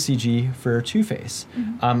did use CG for Two-Face.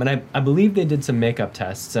 And I believe they did some makeup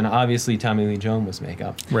tests, and obviously Tommy Lee Jones was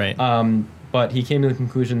makeup. Right. But he came to the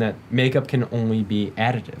conclusion that makeup can only be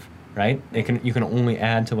additive, right? You can only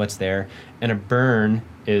add to what's there, and a burn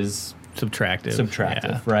is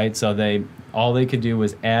subtractive. right? So all they could do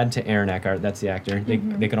was add to Aaron Eckhart, that's the actor.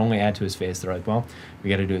 They could only add to his face. They're like, well, we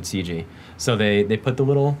got to do it CG. So they put the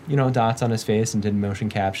little dots on his face and did motion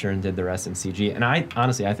capture and did the rest in CG. And I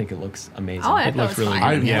think it looks amazing. Oh, I It thought looks it was really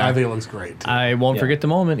fine. good. Yeah. I think it looks great. Too. I won't Yeah. forget the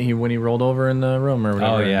moment when he rolled over in the room or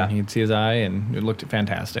whatever. Oh, yeah. and he'd see his eye, and it looked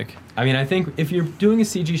fantastic. I mean, I think if you're doing a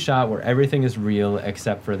CG shot where everything is real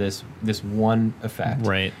except for this one effect,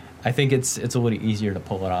 Right. I think it's a little easier to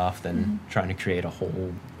pull it off than trying to create a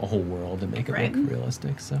whole world and make it Right. look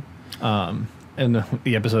realistic. So in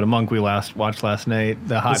the episode of Monk we watched last night,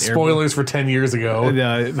 the hot spoilers for 10 years ago.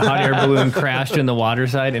 The hot air balloon crashed in the water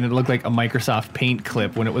side, and it looked like a Microsoft Paint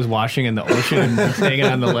clip when it was washing in the ocean and hanging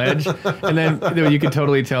on the ledge. And then you could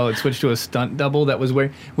totally tell it switched to a stunt double that was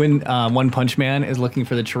when One Punch Man is looking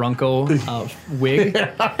for the Trunko wig.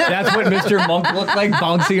 That's what Mr. Monk looked like,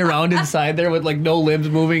 bouncing around inside there with like no limbs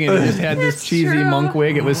moving, and he just had this cheesy Monk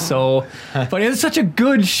wig. It was so funny. It's such a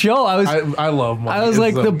good show. I love Monk. I was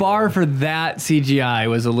like, the bar for that CGI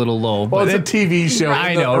was a little low. Well, it's a TV show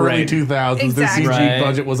in the early 2000s. Exactly. The CG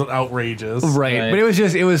budget wasn't outrageous. Right. But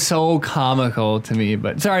it was so comical to me.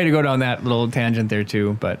 But sorry to go down that little tangent there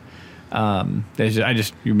too. But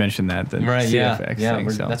you mentioned that the CFX thing.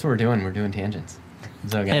 So. That's what we're doing. We're doing tangents.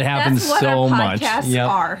 So it happens That's what so our much. podcasts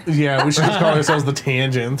are. Yeah, we should just call ourselves the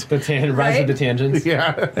Tangent. Rise of the Tangents.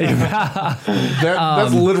 Yeah.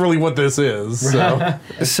 That's literally what this is.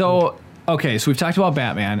 So. Okay, so we've talked about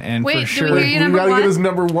Batman, and Wait, for sure we gotta get his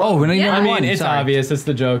number one. Oh, we're Yeah. number I one. mean, it's obvious. It's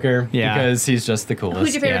the Joker because he's just the coolest.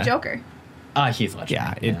 Who's your favorite Joker? Heath Ledger.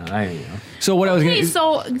 Yeah. So what I was Okay, going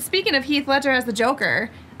so speaking of Heath Ledger as the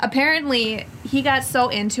Joker, apparently he got so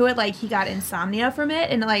into it, like he got insomnia from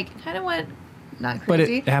it, and like kind of went not But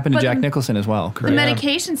crazy. it happened to Jack Nicholson as well, The correct?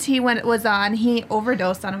 medications he was on, he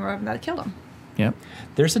overdosed on them, and that killed him. Yep.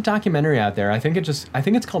 There's a documentary out there. I think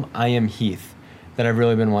it's called I Am Heath that I've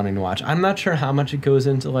really been wanting to watch. I'm not sure how much it goes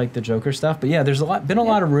into like the Joker stuff, but yeah, there's been a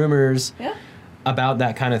lot of rumors about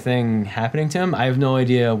that kind of thing happening to him. I have no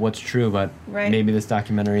idea what's true, but maybe this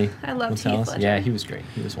documentary will tell us. Yeah, he was great.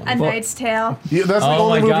 He was wonderful. A Knight's Tale. Yeah, that's the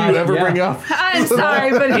only movie you ever bring up. I'm sorry,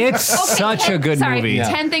 but it's such a good movie. Yeah.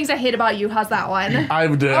 10 Things I Hate About You. How's that one?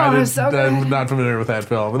 I'm not familiar with that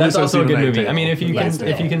film. That's also a good movie. I mean, if you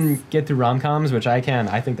can get through rom-coms, which I can,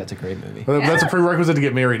 I think that's a great movie. That's a prerequisite to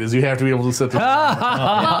get married, is you have to be able to sit through.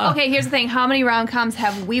 Well, okay, here's the thing. How many rom-coms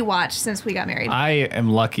have we watched since we got married? I am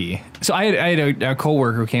lucky. So I had a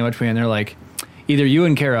coworker who came up to me and they're like, either you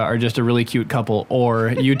and Kara are just a really cute couple, or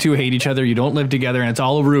you two hate each other, you don't live together, and it's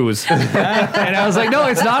all a ruse. And I was like, no,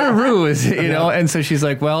 it's not a ruse, And so she's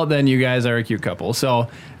like, well, then you guys are a cute couple. So,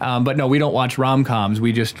 but no, we don't watch rom-coms.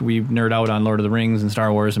 We nerd out on Lord of the Rings and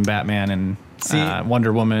Star Wars and Batman and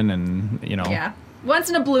Wonder Woman and Yeah. Once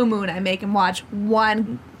in a blue moon, I make him watch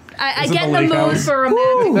one. I get in the Lake mood House? for a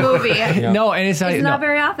romantic movie. Yeah. No, and it's not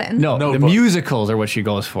very often. No, the musicals are what she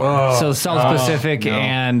goes for. So South Pacific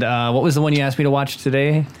and what was the one you asked me to watch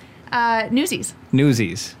today? Newsies.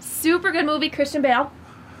 Newsies. Super good movie. Christian Bale.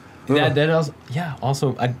 That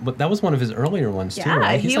also that was one of his earlier ones too.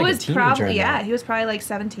 Right? He's he like was a teenager he was probably like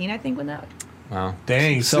 17, I think, when that. Wow.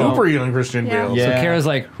 Dang, super young Christian Bale. Yeah. So Kara's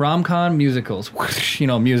like, rom-com musicals.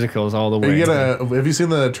 Musicals all the way. Have you seen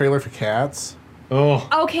the trailer for Cats? Oh,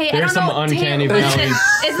 okay. There's some uncanny valley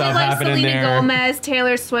stuff Isn't it like happening Selena there. Gomez,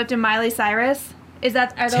 Taylor Swift, and Miley Cyrus? Are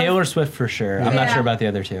those? Taylor Swift for sure. I'm not sure about the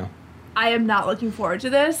other two. I am not looking forward to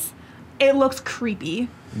this. It looks creepy.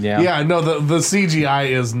 Yeah. Yeah. No, the CGI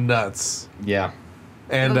is nuts. Yeah.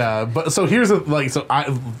 And but so here's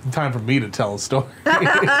time for me to tell a story.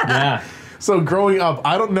 Yeah. So growing up,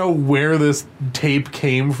 I don't know where this tape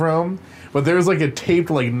came from, but there's like a taped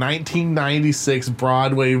 1996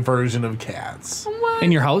 Broadway version of Cats. What?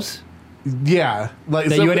 In your house? Yeah, that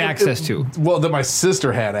you had access to. Well, that my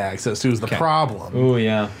sister had access to is the problem. Oh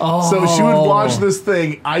yeah. Oh. So she would watch this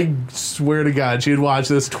thing. I swear to God, she'd watch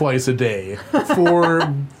this twice a day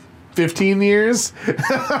for 15 years.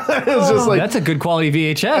 It's just like that's a good quality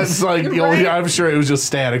VHS. It's like I'm sure it was just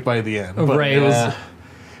static by the end. But right. It was.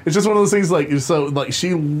 It's just one of those things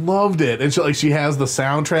she loved it, and she has the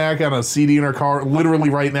soundtrack on a CD in her car literally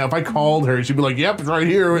right now. If I called her, she'd be like, "Yep, it's right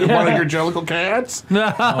here. One of your Jellicle Cats." Oh,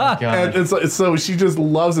 God. And it's so she just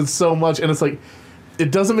loves it so much, and it's like it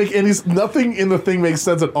doesn't make nothing in the thing makes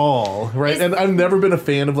sense at all, right? And I've never been a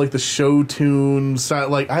fan of the show tune style.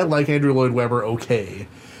 Like I like Andrew Lloyd Webber, okay.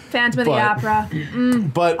 Phantom of the Opera.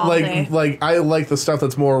 But I like the stuff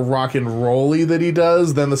that's more rock and roll-y that he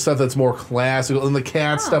does than the stuff that's more classical. And the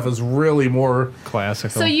Cat stuff is really more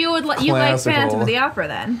classical. So you like Phantom of the Opera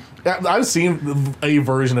then? I've seen a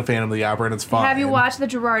version of Phantom of the Opera and it's fine. Have you watched the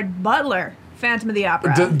Gerard Butler Phantom of the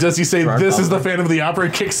Opera? Does he say this is the Phantom of the Opera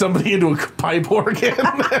and kick somebody into a pipe organ?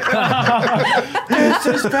 This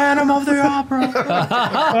is Phantom of the Opera.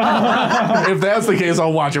 If that's the case,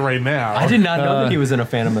 I'll watch it right now. I did not know that he was in a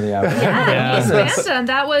Phantom of the Opera. Yeah, he was Phantom.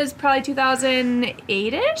 That was probably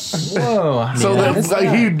 2008-ish. Whoa. So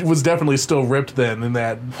he was definitely still ripped then in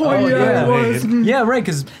that. Oh, yeah, was. Yeah, right,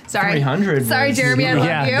 because 300 Sorry, Jeremy, I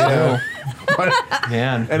love you. Yeah.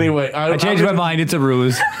 Man. Anyway, I changed my mind. It's a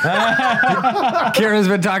ruse. Kara's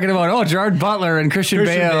been talking about Gerard Butler and Christian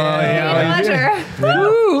Bale. Yeah.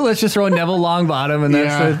 Woo, let's just throw Neville Longbottom, and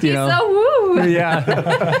that's you know. So woo. Yeah,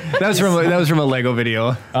 that was from a Lego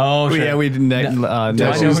video. Oh, sure. Yeah, we did.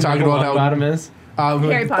 She was talking about how bottom is.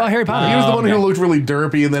 Harry Potter. Oh, Harry Potter. He was the one who looked really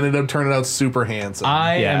derpy and then ended up turning out super handsome.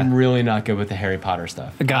 I am really not good with the Harry Potter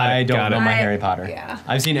stuff. I don't know my Harry Potter. Yeah.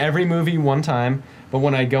 I've seen every movie one time, but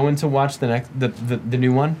when I go in to watch the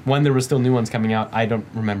new one, when there were still new ones coming out, I don't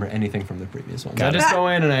remember anything from the previous ones. I just go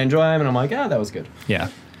in and I enjoy them, and I'm like, that was good. Yeah.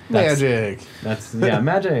 Magic. That's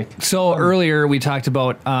magic. So earlier we talked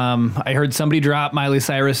about, I heard somebody drop Miley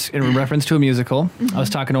Cyrus in reference to a musical. I was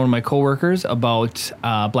talking to one of my coworkers about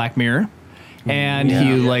Black Mirror. And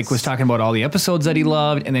he was talking about all the episodes that he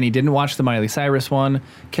loved, and then he didn't watch the Miley Cyrus one.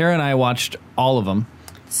 Kara and I watched all of them.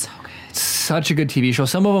 So good. Such a good TV show.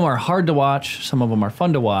 Some of them are hard to watch. Some of them are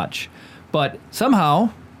fun to watch. But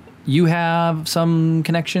somehow you have some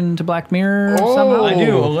connection to Black Mirror. Somehow. I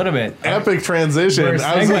do, a little bit. Epic transition. We're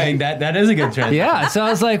segueing. That is a good transition. Yeah. So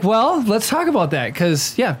I was like, well, let's talk about that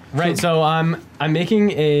because Right. So I'm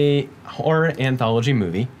making a horror anthology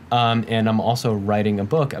movie. And I'm also writing a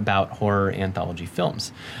book about horror anthology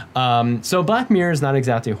films. So Black Mirror is not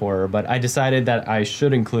exactly horror, but I decided that I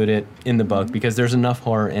should include it in the book because there's enough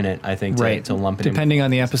horror in it, I think, to lump it in. Depending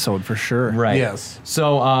on the episode, for sure. Right. Yes.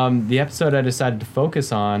 So the episode I decided to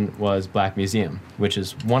focus on was Black Museum, which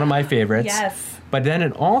is one of my favorites. Yes. But then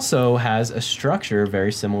it also has a structure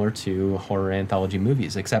very similar to horror anthology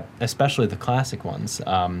movies, except especially the classic ones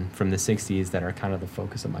from the 60s that are kind of the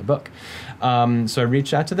focus of my book. So I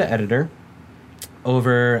reached out to the editor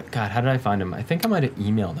over, God, how did I find him? I think I might have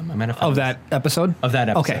emailed him. I might have found Of that episode? Of that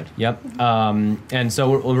episode. Okay. Yep. And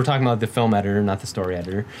so we're talking about the film editor, not the story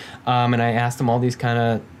editor. And I asked him all these kind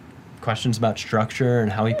of questions about structure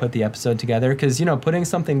and how he put the episode together. Because, putting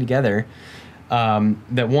something together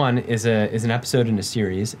that one is an episode in a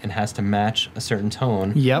series and has to match a certain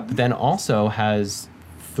tone. Yep. But then also has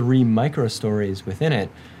 3 micro stories within it.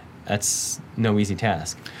 That's no easy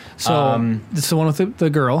task. So this is the one with the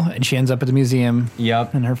girl, and she ends up at the museum.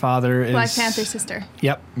 Yep. And her father is Black Panther's sister.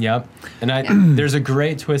 Yep. Yep. And there's a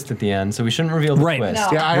great twist at the end, so we shouldn't reveal the Right. twist.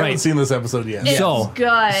 No. Yeah, I haven't Right. seen this episode yet. It's So-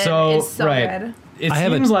 good. So, it's so right. good. It I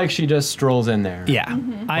have seems like she just strolls in there. Yeah.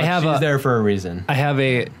 I But have she's a there for a reason. I have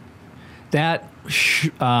a that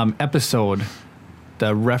episode,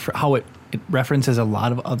 how it references a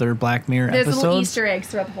lot of other Black Mirror There's episodes. little Easter eggs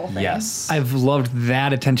throughout the whole thing. Yes. I've loved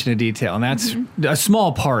that attention to detail, and that's a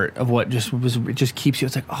small part of what it just keeps you.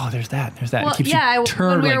 It's like, oh, there's that. Well, it keeps yeah, you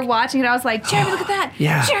turned. when we were watching it, I was like, Jeremy, look at that.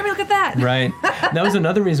 Yeah. Jeremy, look at that. Right. That was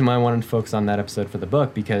another reason why I wanted to focus on that episode for the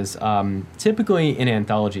book, because typically in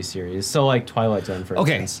anthology series, so like Twilight Zone, for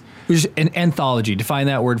Okay, instance. Just an anthology. Define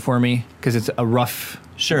that word for me, because it's a rough.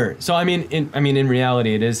 Sure. So in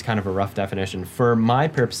reality, it is kind of a rough definition. For my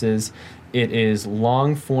purposes, it is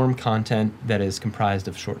long form content that is comprised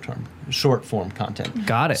of short form content.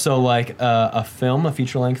 Got it. So like a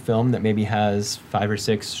feature length film that maybe has 5 or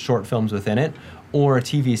 6 short films within it, or a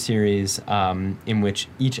TV series in which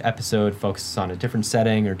each episode focuses on a different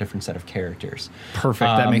setting or different set of characters.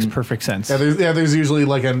 Perfect. That makes perfect sense. Yeah, there's usually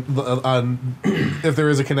like if there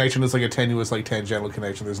is a connection, it's like a tenuous, like tangential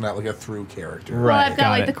connection. There's not like a through character. Well, Right. I've got Got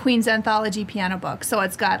like it. the Queen's Anthology piano book, so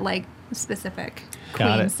it's got like specific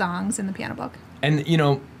Got Queen it. songs in the piano book. And,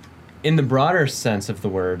 in the broader sense of the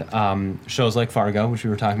word, shows like Fargo, which we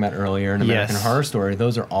were talking about earlier, and American Yes. Horror Story,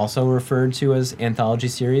 those are also referred to as anthology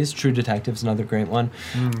series. True Detective's another great one.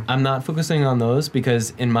 I'm not focusing on those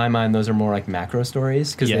because, in my mind, those are more like macro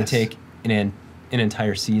stories because Yes. they take an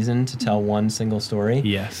entire season to tell one single story.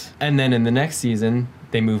 Yes. And then in the next season,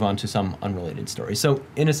 they move on to some unrelated story. So,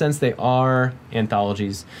 in a sense, they are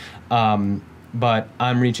anthologies. But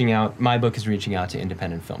my book is reaching out to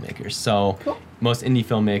independent filmmakers. So Cool. most indie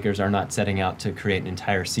filmmakers are not setting out to create an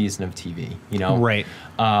entire season of TV, Right.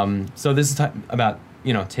 So this is about,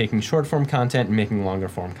 taking short form content and making longer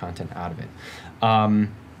form content out of it.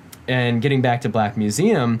 And getting back to Black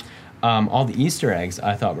Museum, all the Easter eggs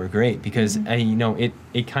I thought were great because,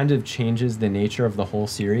 it kind of changes the nature of the whole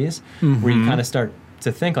series where you kind of start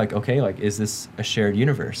to think like, okay, like, is this a shared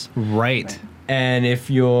universe? Right. And if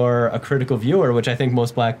you're a critical viewer, which I think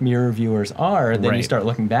most Black Mirror viewers are, then you Right. start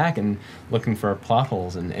looking back and looking for plot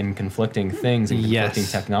holes and conflicting things and Yes.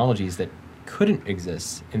 conflicting technologies that couldn't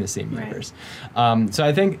exist in the same Right. universe. So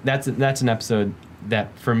I think that's an episode that,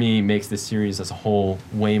 for me, makes this series as a whole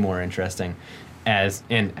way more interesting. As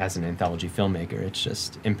an anthology filmmaker, it's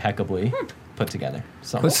just impeccably put together.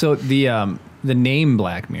 So the name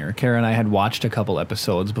Black Mirror, Kara and I had watched a couple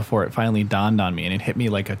episodes before it finally dawned on me, and it hit me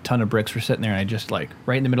like a ton of bricks were sitting there, and I just right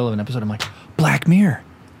in the middle of an episode, I'm like, Black Mirror,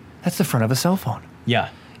 that's the front of a cell phone. Yeah.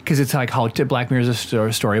 because it's like how Black Mirror is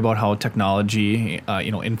a story about how technology,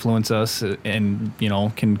 influence us and,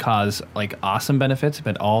 can cause like awesome benefits,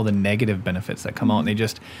 but all the negative benefits that come out. And they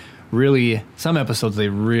just really, some episodes, they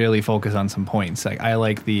really focus on some points. Like I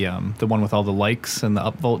like the one with all the likes and the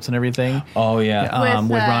upvotes and everything. Oh, yeah.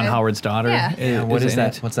 With Ron Howard's daughter. Yeah. What is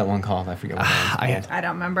that? What's that one called? I forget what it's called. I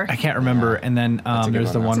don't remember. I can't remember. And then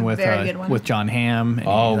there's the one with John Hamm. And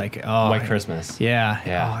White Christmas. Yeah.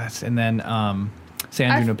 Yeah. And then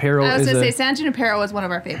San Junipero. I was going to say San Junipero was one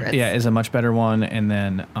of our favorites. Yeah, is a much better one. And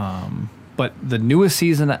then, but the newest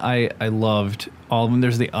season I loved all of them.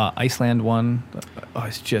 There's the Iceland one. Oh,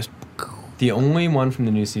 it's just. The only one from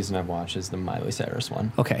the new season I've watched is the Miley Cyrus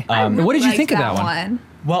one. Okay. What did you think of that one?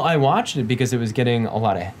 Well, I watched it because it was getting a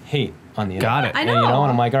lot of hate on the internet. Got it. I know. And,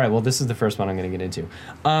 and I'm like, all right, well, this is the first one I'm going to get into.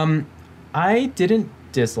 I didn't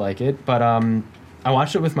dislike it, but I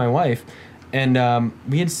watched it with my wife, and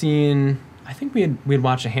we had seen, I think we had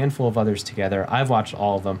watched a handful of others together. I've watched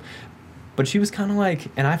all of them. But she was kind of like,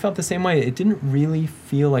 and I felt the same way. It didn't really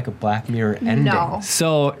feel like a Black Mirror ending. No.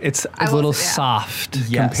 So it's a little soft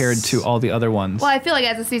compared to all the other ones. Well, I feel like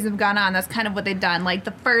as the season's gone on, that's kind of what they've done. Like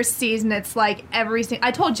the first season, it's like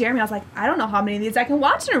I told Jeremy, I was like, I don't know how many of these I can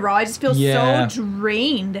watch in a row. I just feel so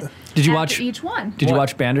drained. Did you watch each one? Did you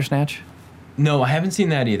watch Bandersnatch? No, I haven't seen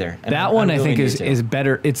that either. And that one I think is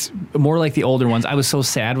better. It's more like the older ones. I was so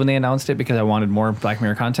sad when they announced it because I wanted more Black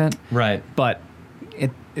Mirror content. Right. But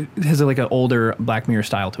it has like an older Black Mirror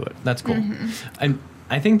style to it. That's cool. And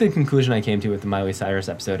I think the conclusion I came to with the Miley Cyrus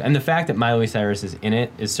episode, and the fact that Miley Cyrus is in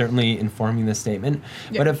it, is certainly informing this statement.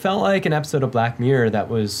 Yeah. But it felt like an episode of Black Mirror that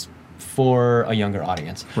was for a younger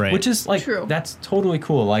audience, right? Which is like that's totally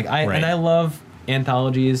cool. Like and I love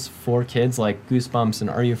anthologies for kids like Goosebumps and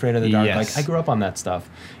Are You Afraid of the Dark? Like I grew up on that stuff.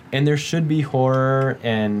 And there should be horror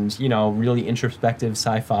and, really introspective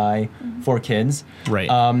sci-fi for kids. Right.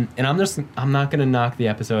 And I'm not going to knock the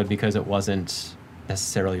episode because it wasn't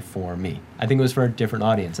necessarily for me. I think it was for a different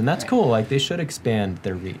audience. And that's cool. Like, they should expand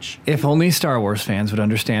their reach. If only Star Wars fans would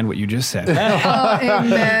understand what you just said.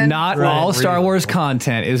 Amen. Not all Star Wars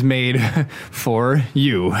content is made for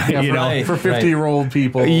you. For 50-year-old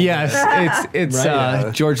people. Yes,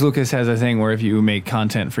 it's George Lucas has a thing where if you make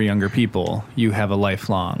content for younger people, you have a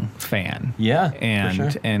lifelong fan. Yeah,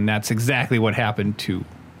 and that's exactly what happened to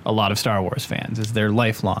a lot of Star Wars fans. Is they're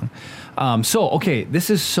lifelong. This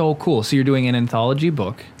is so cool. So you're doing an anthology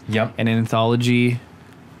book. Yep. An anthology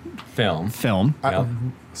film.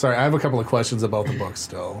 Sorry, I have a couple of questions about the book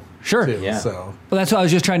still. Sure. Too, yeah. So. Well, that's why I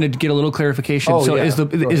was just trying to get a little clarification. Is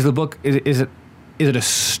the book is it a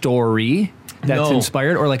story that's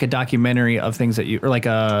inspired, or like a documentary of things that or like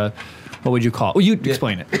a, what would you call it? Well, you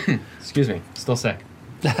explain it. Excuse me. Still sick.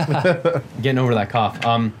 Getting over that cough.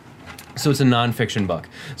 So it's a nonfiction book.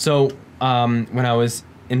 So when I was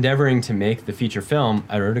endeavoring to make the feature film,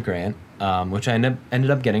 I wrote a grant, which I ended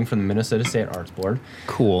up getting from the Minnesota State Arts Board.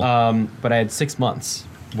 Cool. But I had 6 months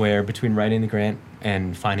where between writing the grant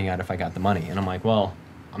and finding out if I got the money. And I'm like, well,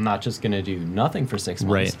 I'm not just going to do nothing for 6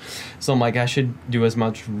 months. Right. So I'm like, I should do as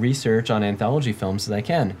much research on anthology films as I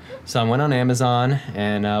can. So I went on Amazon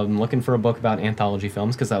and I'm looking for a book about anthology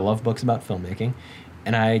films because I love books about filmmaking.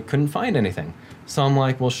 And I couldn't find anything. So I'm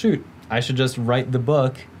like, well, shoot, I should just write the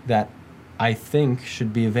book that I think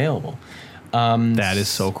should be available. That is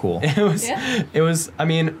so cool. It was, I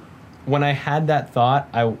mean, when I had that thought,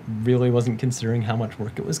 I really wasn't considering how much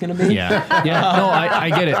work it was going to be. Yeah. No, I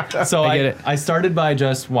get it. So I get it. I started by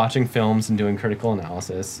just watching films and doing critical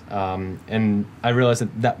analysis, and I realized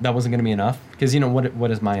that wasn't going to be enough because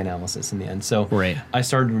what is my analysis in the end? So I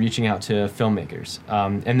started reaching out to filmmakers,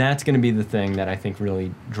 and that's going to be the thing that I think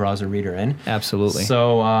really draws a reader in. Absolutely.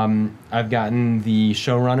 So I've gotten the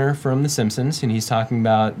showrunner from The Simpsons, and he's talking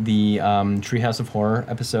about the Treehouse of Horror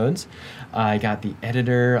episodes. I got the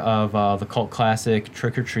editor of the cult classic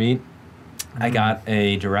Trick or Treat. I got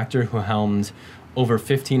a director who helmed over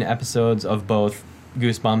 15 episodes of both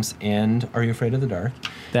Goosebumps and Are You Afraid of the Dark?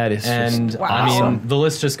 That is I mean, the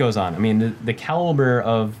list just goes on. I mean, the caliber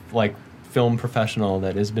of like film professional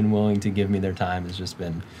that has been willing to give me their time has just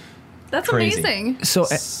been crazy. Amazing. So,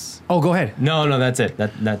 go ahead. No, that's it.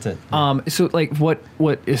 That's it. So like what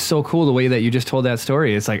is so cool, the way that you just told that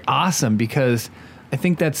story, is like awesome, because I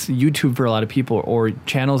think that's YouTube for a lot of people, or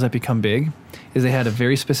channels that become big, is they had a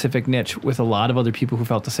very specific niche with a lot of other people who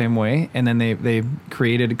felt the same way, and then they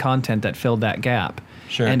created content that filled that gap.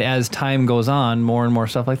 Sure. And as time goes on, more and more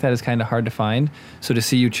stuff like that is kind of hard to find. So to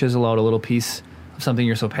see you chisel out a little piece of something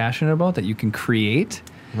you're so passionate about that you can create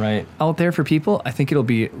out there for people, I think it'll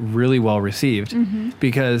be really well received.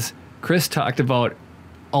 Because Chris talked about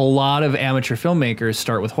a lot of amateur filmmakers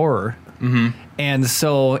start with horror And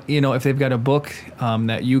so, if they've got a book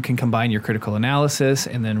that you can combine your critical analysis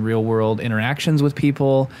and then real world interactions with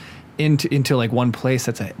people into like one place,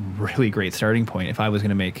 that's a really great starting point. If I was going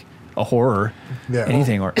to make a horror,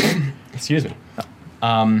 anything, or excuse me.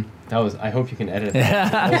 That was. I hope you can edit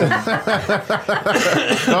that.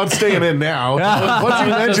 No, it's staying in now. Once you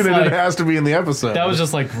mention it, it has to be in the episode. That was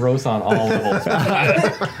just like gross on all levels.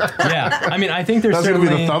 Yeah, I mean, I think there's that's certainly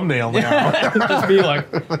going to be the thumbnail now. just be like.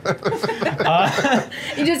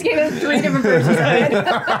 You just gave us 3 different versions of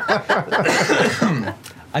it.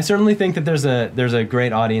 I certainly think that there's a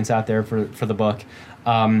great audience out there for the book,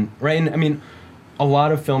 right? And I mean, a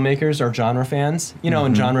lot of filmmakers are genre fans,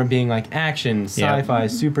 and genre being like action, sci-fi,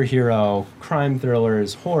 superhero, crime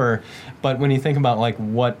thrillers, horror. But when you think about like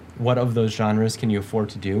what of those genres can you afford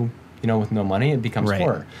to do, with no money, it becomes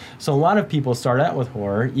horror. So a lot of people start out with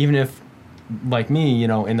horror, even if, like me,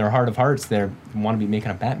 in their heart of hearts, they want to be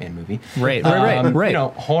making a Batman movie. Right.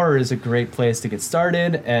 Horror is a great place to get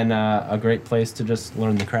started and a great place to just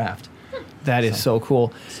learn the craft. That is so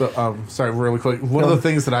cool. So, sorry, really quick. One of the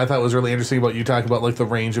things that I thought was really interesting about you talking about like the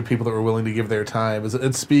range of people that were willing to give their time is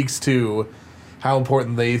it speaks to how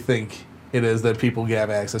important they think it is that people have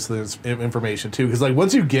access to this information too. Because like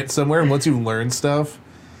once you get somewhere and once you learn stuff,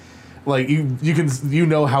 like you can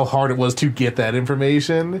how hard it was to get that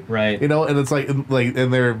information, right? And it's like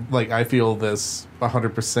and they're like I feel this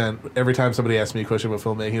 100% every time somebody asks me a question about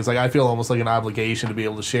filmmaking. It's like I feel almost like an obligation to be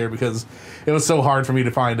able to share because it was so hard for me to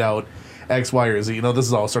find out X, Y, or Z. This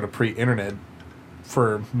is all sort of pre-internet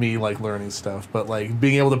for me, like learning stuff. But like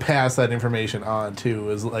being able to pass that information on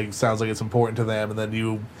too is like sounds like it's important to them. And then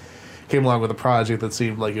you came along with a project that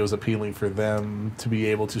seemed like it was appealing for them to be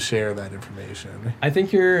able to share that information. I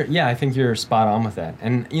think you're spot on with that.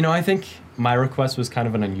 And I think my request was kind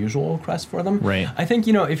of an unusual request for them. Right. I think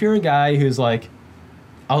if you're a guy who's like,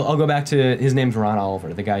 I'll go back to his name's Ron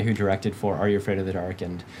Oliver, the guy who directed for Are You Afraid of the Dark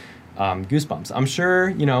and Goosebumps. I'm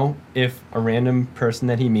sure, if a random person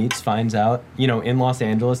that he meets finds out, in Los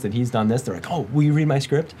Angeles that he's done this, they're like, oh, will you read my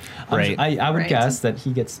script? Right. I would guess that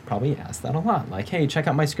he gets probably asked that a lot. Like, hey, check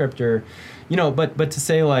out my script or, but to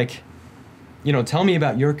say like, tell me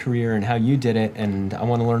about your career and how you did it and I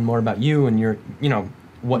want to learn more about you and your,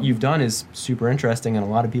 what you've done is super interesting and a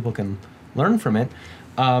lot of people can learn from it.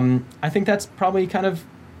 I think that's probably kind of,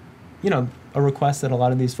 a request that a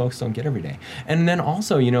lot of these folks don't get every day. And then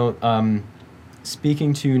also,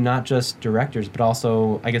 speaking to not just directors, but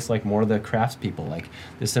also, I guess, like more of the craftspeople, like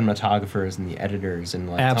the cinematographers and the editors, and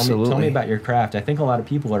like tell me about your craft. I think a lot of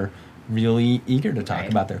people are really eager to talk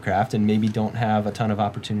about their craft and maybe don't have a ton of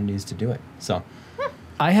opportunities to do it. So,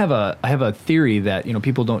 I have a theory that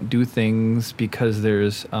people don't do things because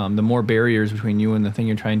there's the more barriers between you and the thing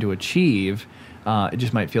you're trying to achieve, it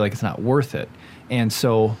just might feel like it's not worth it. And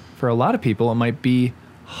so for a lot of people, it might be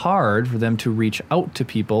hard for them to reach out to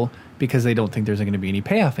people because they don't think there's going to be any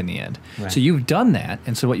payoff in the end. Right. So you've done that.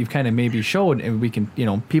 And so what you've kind of maybe showed, and we can,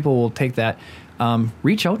 people will take that,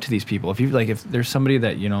 reach out to these people. If there's somebody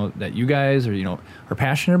that, that you guys or, are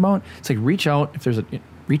passionate about, it's like reach out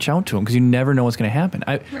reach out to them because you never know what's going to happen.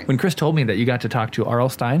 When Chris told me that you got to talk to R.L.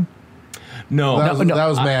 Stein. That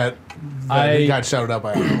was Matt. He got shouted out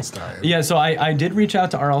by R.L. Stein. Yeah, so I did reach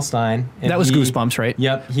out to R.L. Stein. That was Goosebumps, right?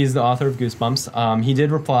 Yep, he's the author of Goosebumps. He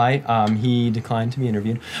did reply. He declined to be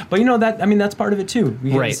interviewed. But that's part of it too.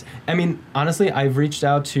 Because, right. I mean, honestly, I've reached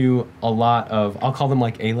out to a lot of, I'll call them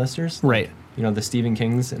like A-listers. Right. The Stephen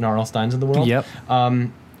Kings and R.L. Steins of the world. Yep.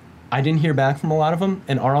 I didn't hear back from a lot of them,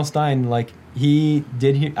 and R.L. Stein, I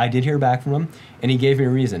did hear back from him, and he gave me a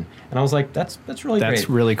reason, and I was like, that's really great. That's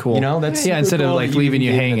really cool. That's instead cool of leaving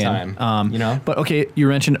you hanging. But okay, you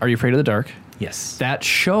mentioned Are You Afraid of the Dark? Yes. That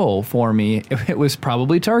show for me, it was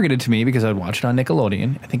probably targeted to me because I'd watch it on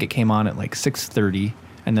Nickelodeon. I think it came on at 6:30,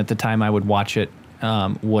 and at the time I would watch it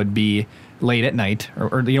would be late at night, or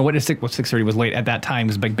 6:30 was late at that time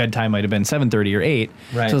because bedtime might have been 7:30 or 8.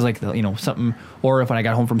 Right. So it was something. Or if when I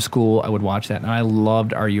got home from school, I would watch that, and I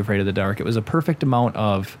loved Are You Afraid of the Dark? It was a perfect amount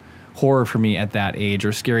of horror for me at that age,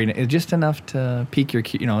 or scary, just enough to pique your.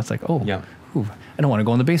 It's like, oh, yeah. Ooh, I don't want to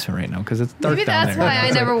go in the basement right now because it's dark Maybe down that's there. why I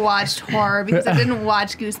never watched horror because I didn't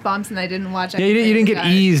watch Goosebumps and I didn't watch. Yeah, you didn't get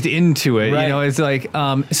eased into it. Right. It's like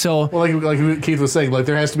so. Well, like Keith was saying,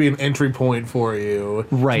 there has to be an entry point for you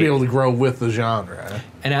to be able to grow with the genre.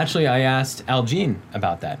 And actually, I asked Al Jean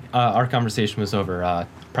about that. Our conversation was over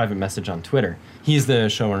private message on Twitter. He's the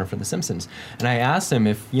showrunner for The Simpsons. And I asked him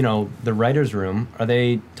if, the writer's room, are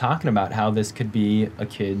they talking about how this could be a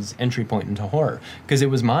kid's entry point into horror? Because it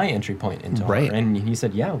was my entry point into horror. And he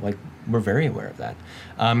said, yeah, we're very aware of that.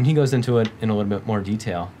 He goes into it in a little bit more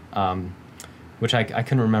detail. which I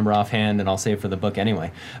couldn't remember offhand, and I'll save for the book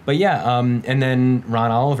anyway. But yeah, and then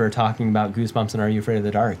Ron Oliver talking about Goosebumps and Are You Afraid of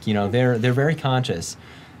the Dark. You know, they're very conscious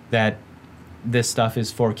that this stuff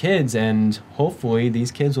is for kids, and hopefully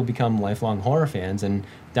these kids will become lifelong horror fans and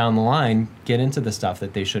down the line get into the stuff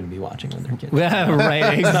that they shouldn't be watching when they're kids. Yeah,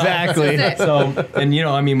 right, exactly. So, and you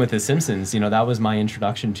know, I mean, with The Simpsons, you know, that was my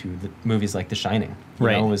introduction to the movies like The Shining. You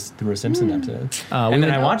know, was through a Simpson episode. And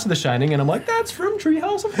then I watched The Shining, and I'm like, that's from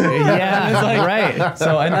Treehouse of Horror. Yeah, and it's like, right.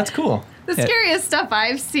 So, and that's cool. The scariest stuff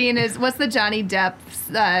I've seen is what's the Johnny Depp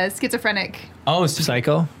schizophrenic? Oh,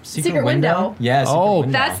 Psycho? Secret Window. Yeah, Secret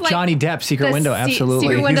Window. That's like Johnny Depp, Secret Window, absolutely.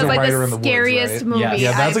 Secret Window is like writer the in the woods, scariest right? movie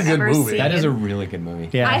Yeah, that's a I've good ever movie. seen. That is a really good movie.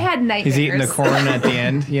 Yeah. I had nightmares. He's eating the corn at the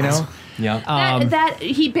end, you know? Yeah. That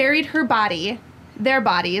he buried her body. Their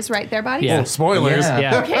bodies, right? Their bodies? Yeah. Oh, spoilers.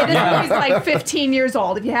 Yeah. Okay, this movie's like 15 years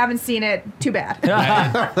old. If you haven't seen it, too bad.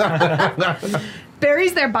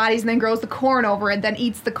 Buries their bodies and then grows the corn over it, then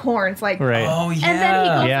eats the corn. It's like, Right. Oh, yeah. and then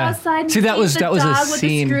he goes Yeah. outside and See, that sees was- the that was a dog with the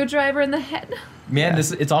scene. screwdriver in the head. Man,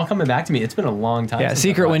 it's all coming back to me. It's been a long time. Yeah, since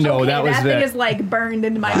Secret I've watched Window. Okay, that was thing the... is like burned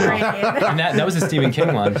into my brain. it. And that was a Stephen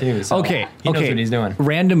King one, too. So Okay, He knows okay. what he's doing.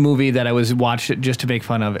 Random movie that I was watched just to make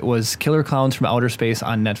fun of. It was Killer Clowns from Outer Space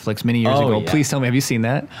on Netflix many years Oh, ago. yeah. Please tell me, have you seen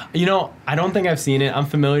that? You know, I don't think I've seen it. I'm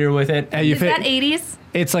familiar with it. You Is that 80s?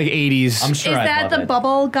 It's like 80s. I'm sure Is I'd that love the it.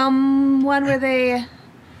 bubble gum one where they...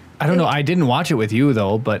 I don't know. I didn't watch it with you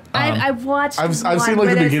though, but I've watched. I've seen like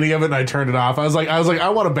the beginning of it and I turned it off. I was like, I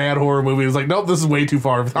want a bad horror movie. It's like, nope, this is way too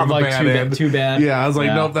far on the Like bad end. too bad. Yeah, I was like,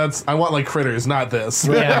 Yeah. nope, I want like Critters, not this.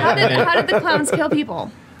 yeah. How did the clowns kill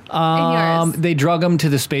people? In yours? They drug him to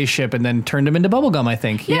the spaceship and then turned him into bubblegum, I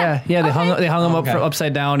think. Yeah. Yeah. They Okay. hung him Okay.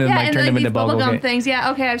 upside down and Yeah, like and turned him like into these bubblegum bubblegum. things.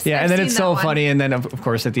 Yeah, okay. I've Yeah, I've and then seen it's that so one. funny. And then of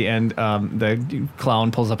course at the end, the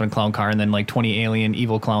clown pulls up in a clown car, and then like 20 alien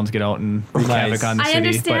evil clowns get out and wreak havoc on the I city.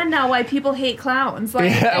 understand now why people hate clowns.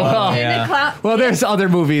 Like, Yeah, well, yeah. Well, there's other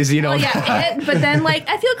movies, you know. Oh yeah, but then like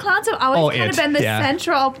I feel clowns have always kind of been the yeah.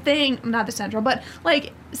 central thing. Not the central, but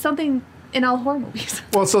like something in all horror movies.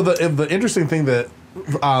 Well, so the interesting thing that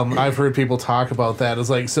I've heard people talk about that is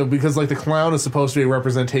like, so because like the clown is supposed to be a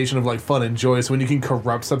representation of like fun and joy, so when you can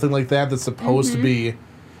corrupt something like that that's supposed to be,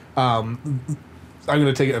 I'm going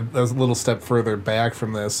to take it a little step further back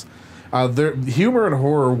from this. Humor and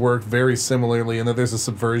horror work very similarly in that there's a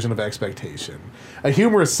subversion of expectation. A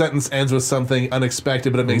humorous sentence ends with something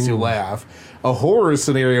unexpected, but it makes you laugh. A horror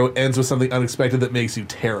scenario ends with something unexpected that makes you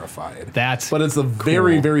terrified. But it's a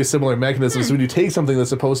very, very similar mechanism. So when you take something that's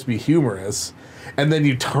supposed to be humorous, and then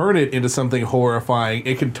you turn it into something horrifying,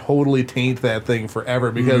 it can totally taint that thing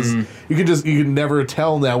forever because you can never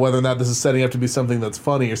tell now whether or not this is setting up to be something that's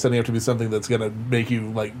funny or setting up to be something that's going to make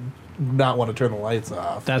you like not want to turn the lights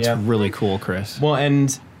off. That's really cool, Chris. Well,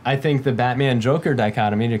 and I think the Batman Joker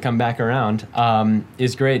dichotomy, to come back around,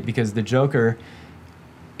 is great because the Joker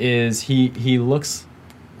is he looks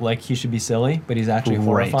like he should be silly, but he's actually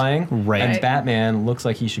horrifying. Right. And Batman looks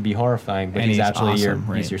like he should be horrifying, but And he's he's actually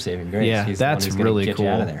awesome, he's your saving grace. Yeah, he's that's the one who's really gonna get you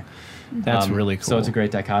out of cool. there. That's really cool. So it's a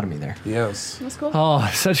great dichotomy there. Yes. That's cool. Oh,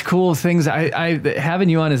 such cool things. I having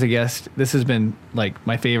you on as a guest, this has been like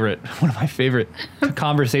one of my favorite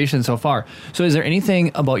conversations so far. So is there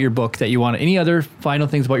anything about your book that you want, any other final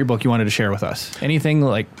things about your book you wanted to share with us? Anything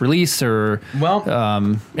like release or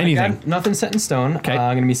anything? I got nothing set in stone. Okay.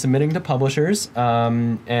 I'm going to be submitting to publishers.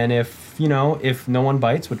 And if no one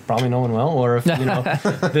bites, which probably no one will, or if,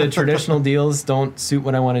 the traditional deals don't suit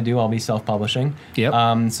what I want to do, I'll be self-publishing.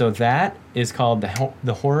 Yep. So that is called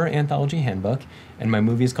the Horror Anthology Handbook, and my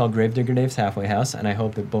movie is called Gravedigger Dave's Halfway House, and I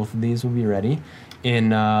hope that both of these will be ready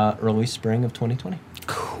in early spring of 2020.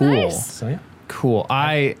 Cool. Nice. So yeah. Cool.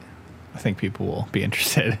 I think people will be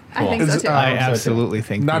interested. I think so Is- too. I so absolutely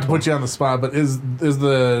think Not to people- put you on the spot, but is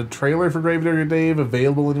the trailer for Gravedigger Dave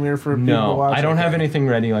available anywhere for people to No, watch? I don't have Okay. anything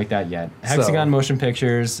ready like that yet. Hexagon Motion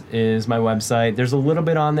Pictures is my website. There's a little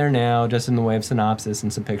bit on there now, just in the way of synopsis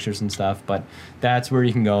and some pictures and stuff, but that's where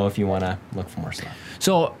you can go if you want to look for more stuff.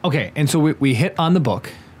 So, okay, and so we hit on the book,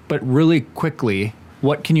 but really quickly,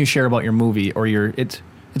 what can you share about your movie or it's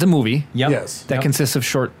a movie Yep. Yes. that Yep. consists of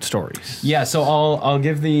short stories. Yeah, so I'll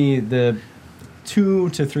give the 2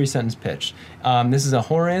 to 3 sentence pitch. This is a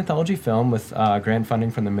horror anthology film with grant funding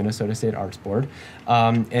from the Minnesota State Arts Board,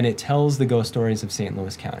 and it tells the ghost stories of St.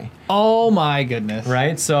 Louis County. Oh my goodness.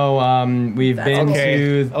 Right, so we've been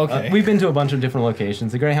okay. to Okay. we've been to a bunch of different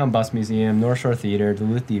locations: the Greyhound Bus Museum, North Shore Theater,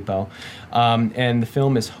 Duluth Depot, and the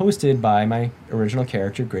film is hosted by my original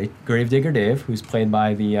character, Gravedigger Dave, who's played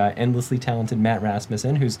by the endlessly talented Matt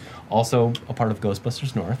Rasmussen, who's also a part of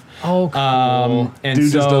Ghostbusters North. Oh, cool. And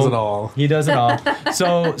Dude so just does it all. He does it all.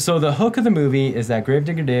 So the hook of the movie movie is that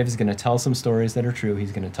Gravedigger Dave is going to tell some stories that are true.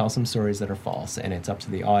 He's going to tell some stories that are false, and it's up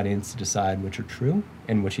to the audience to decide which are true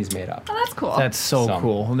and which he's made up. Oh, that's cool. That's so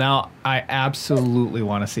cool. Now, I absolutely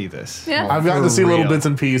want to see this. Yeah. I've gotten to see real. little bits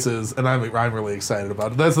and pieces, and I'm really excited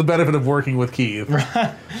about it. That's the benefit of working with Keith.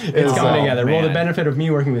 It's coming together. Well, the man. benefit of me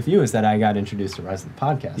working with you is that I got introduced to Rise of the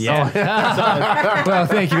Podcast. Yeah. Well,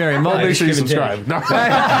 thank you very much. Make sure you give and subscribe. No.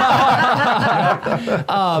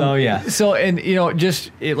 So yeah. So, and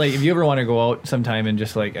just like if you ever want to go out sometime and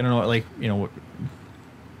just like I don't know, like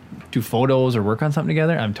do photos or work on something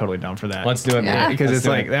together, I'm totally down for that. Let's do it, man. Because Let's it's do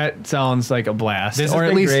like it. that sounds like a blast. This or has at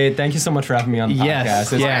been least great. Thank you so much for having me on the Yes,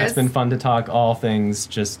 podcast. yes. It's been fun to talk all things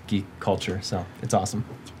just geek culture. So it's awesome.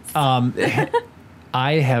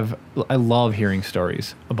 I love hearing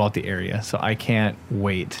stories about the area, so I can't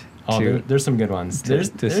wait. There's some good ones. There's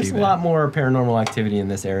see a that. lot more paranormal activity in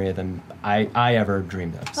this area than I ever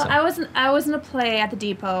dreamed of. So. Well, I was in a play at the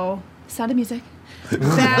Depot, Sound of Music,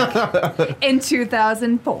 back in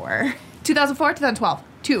 2004. 2012.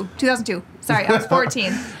 2002. Sorry, I was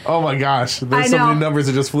 14. Oh my gosh, I there's so know. many numbers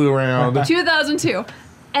that just flew around. 2002.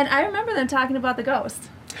 And I remember them talking about the ghost.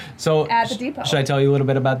 So At the Depot. Should I tell you a little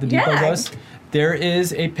bit about the Depot Yeah. Ghost? There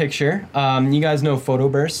is a picture. You guys know photo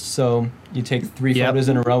burst, so you take 3 Yep. photos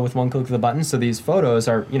in a row with one click of the button. So these photos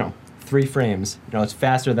are 3 frames. It's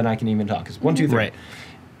faster than I can even talk. It's 1, 2, 3. Right.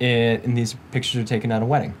 And these pictures are taken at a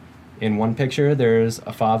wedding. In one picture, there's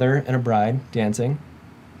a father and a bride dancing.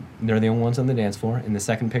 They're the only ones on the dance floor. In the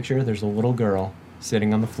second picture, there's a little girl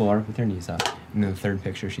sitting on the floor with her knees up. And in the third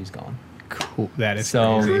picture, she's gone. Cool. That is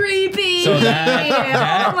So- crazy. Creepy. So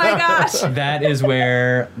that- oh my gosh. That is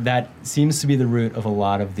where that seems to be the root of a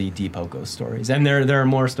lot of the Depot ghost stories. And there are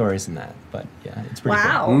more stories than that. But yeah, it's pretty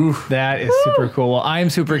Wow. cool. That is super cool. Well, I'm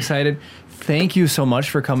super excited. Thank you so much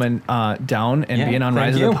for coming down and Yeah, being on thank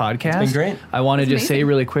Rise you. of the Podcast. It's been great. I want to It's just say amazing.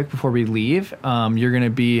 really quick before we leave, you're going to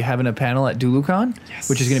be having a panel at DuluCon,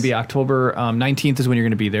 which is going to be October 19th is when you're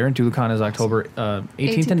going to be there. DuluCon is October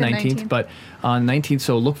 18th and 19th, but on 19th,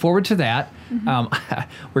 so look forward to that.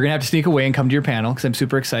 We're going to have to sneak away and come to your panel because I'm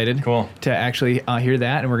super excited Cool. to actually hear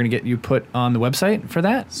that, and we're going to get you put on the website for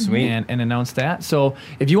that. Sweet. And announce that. So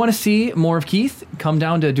if you want to see more of Keith, come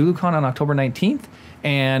down to DuluCon on October 19th.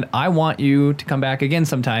 And I want you to come back again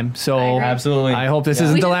sometime. So I agree. Absolutely. I hope this Yeah.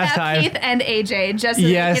 isn't We the should last have time. Keith and AJ just as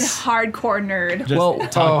Yes. like in hardcore nerd. Just Well,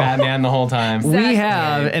 talk Batman the whole time. We Exactly.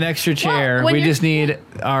 have an extra chair. Well, when we you're- just need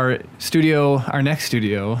our next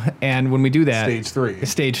studio. And when we do that, Stage 3.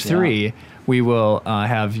 Stage 3, we will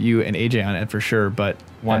have you and AJ on it for sure. But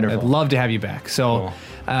Wonderful. I'd love to have you back. So Cool.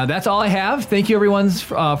 that's all I have. Thank you, everyone,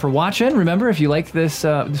 for watching. Remember, if you like this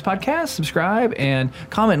podcast, subscribe and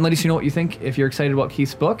comment and let us know what you think if you're excited about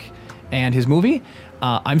Keith's book and his movie.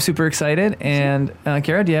 I'm super excited. And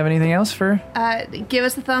Kara, do you have anything else for? Give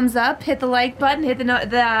us a thumbs up, hit the like button, hit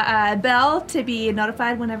the bell to be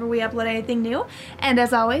notified whenever we upload anything new. And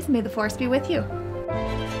as always, may the force be with you.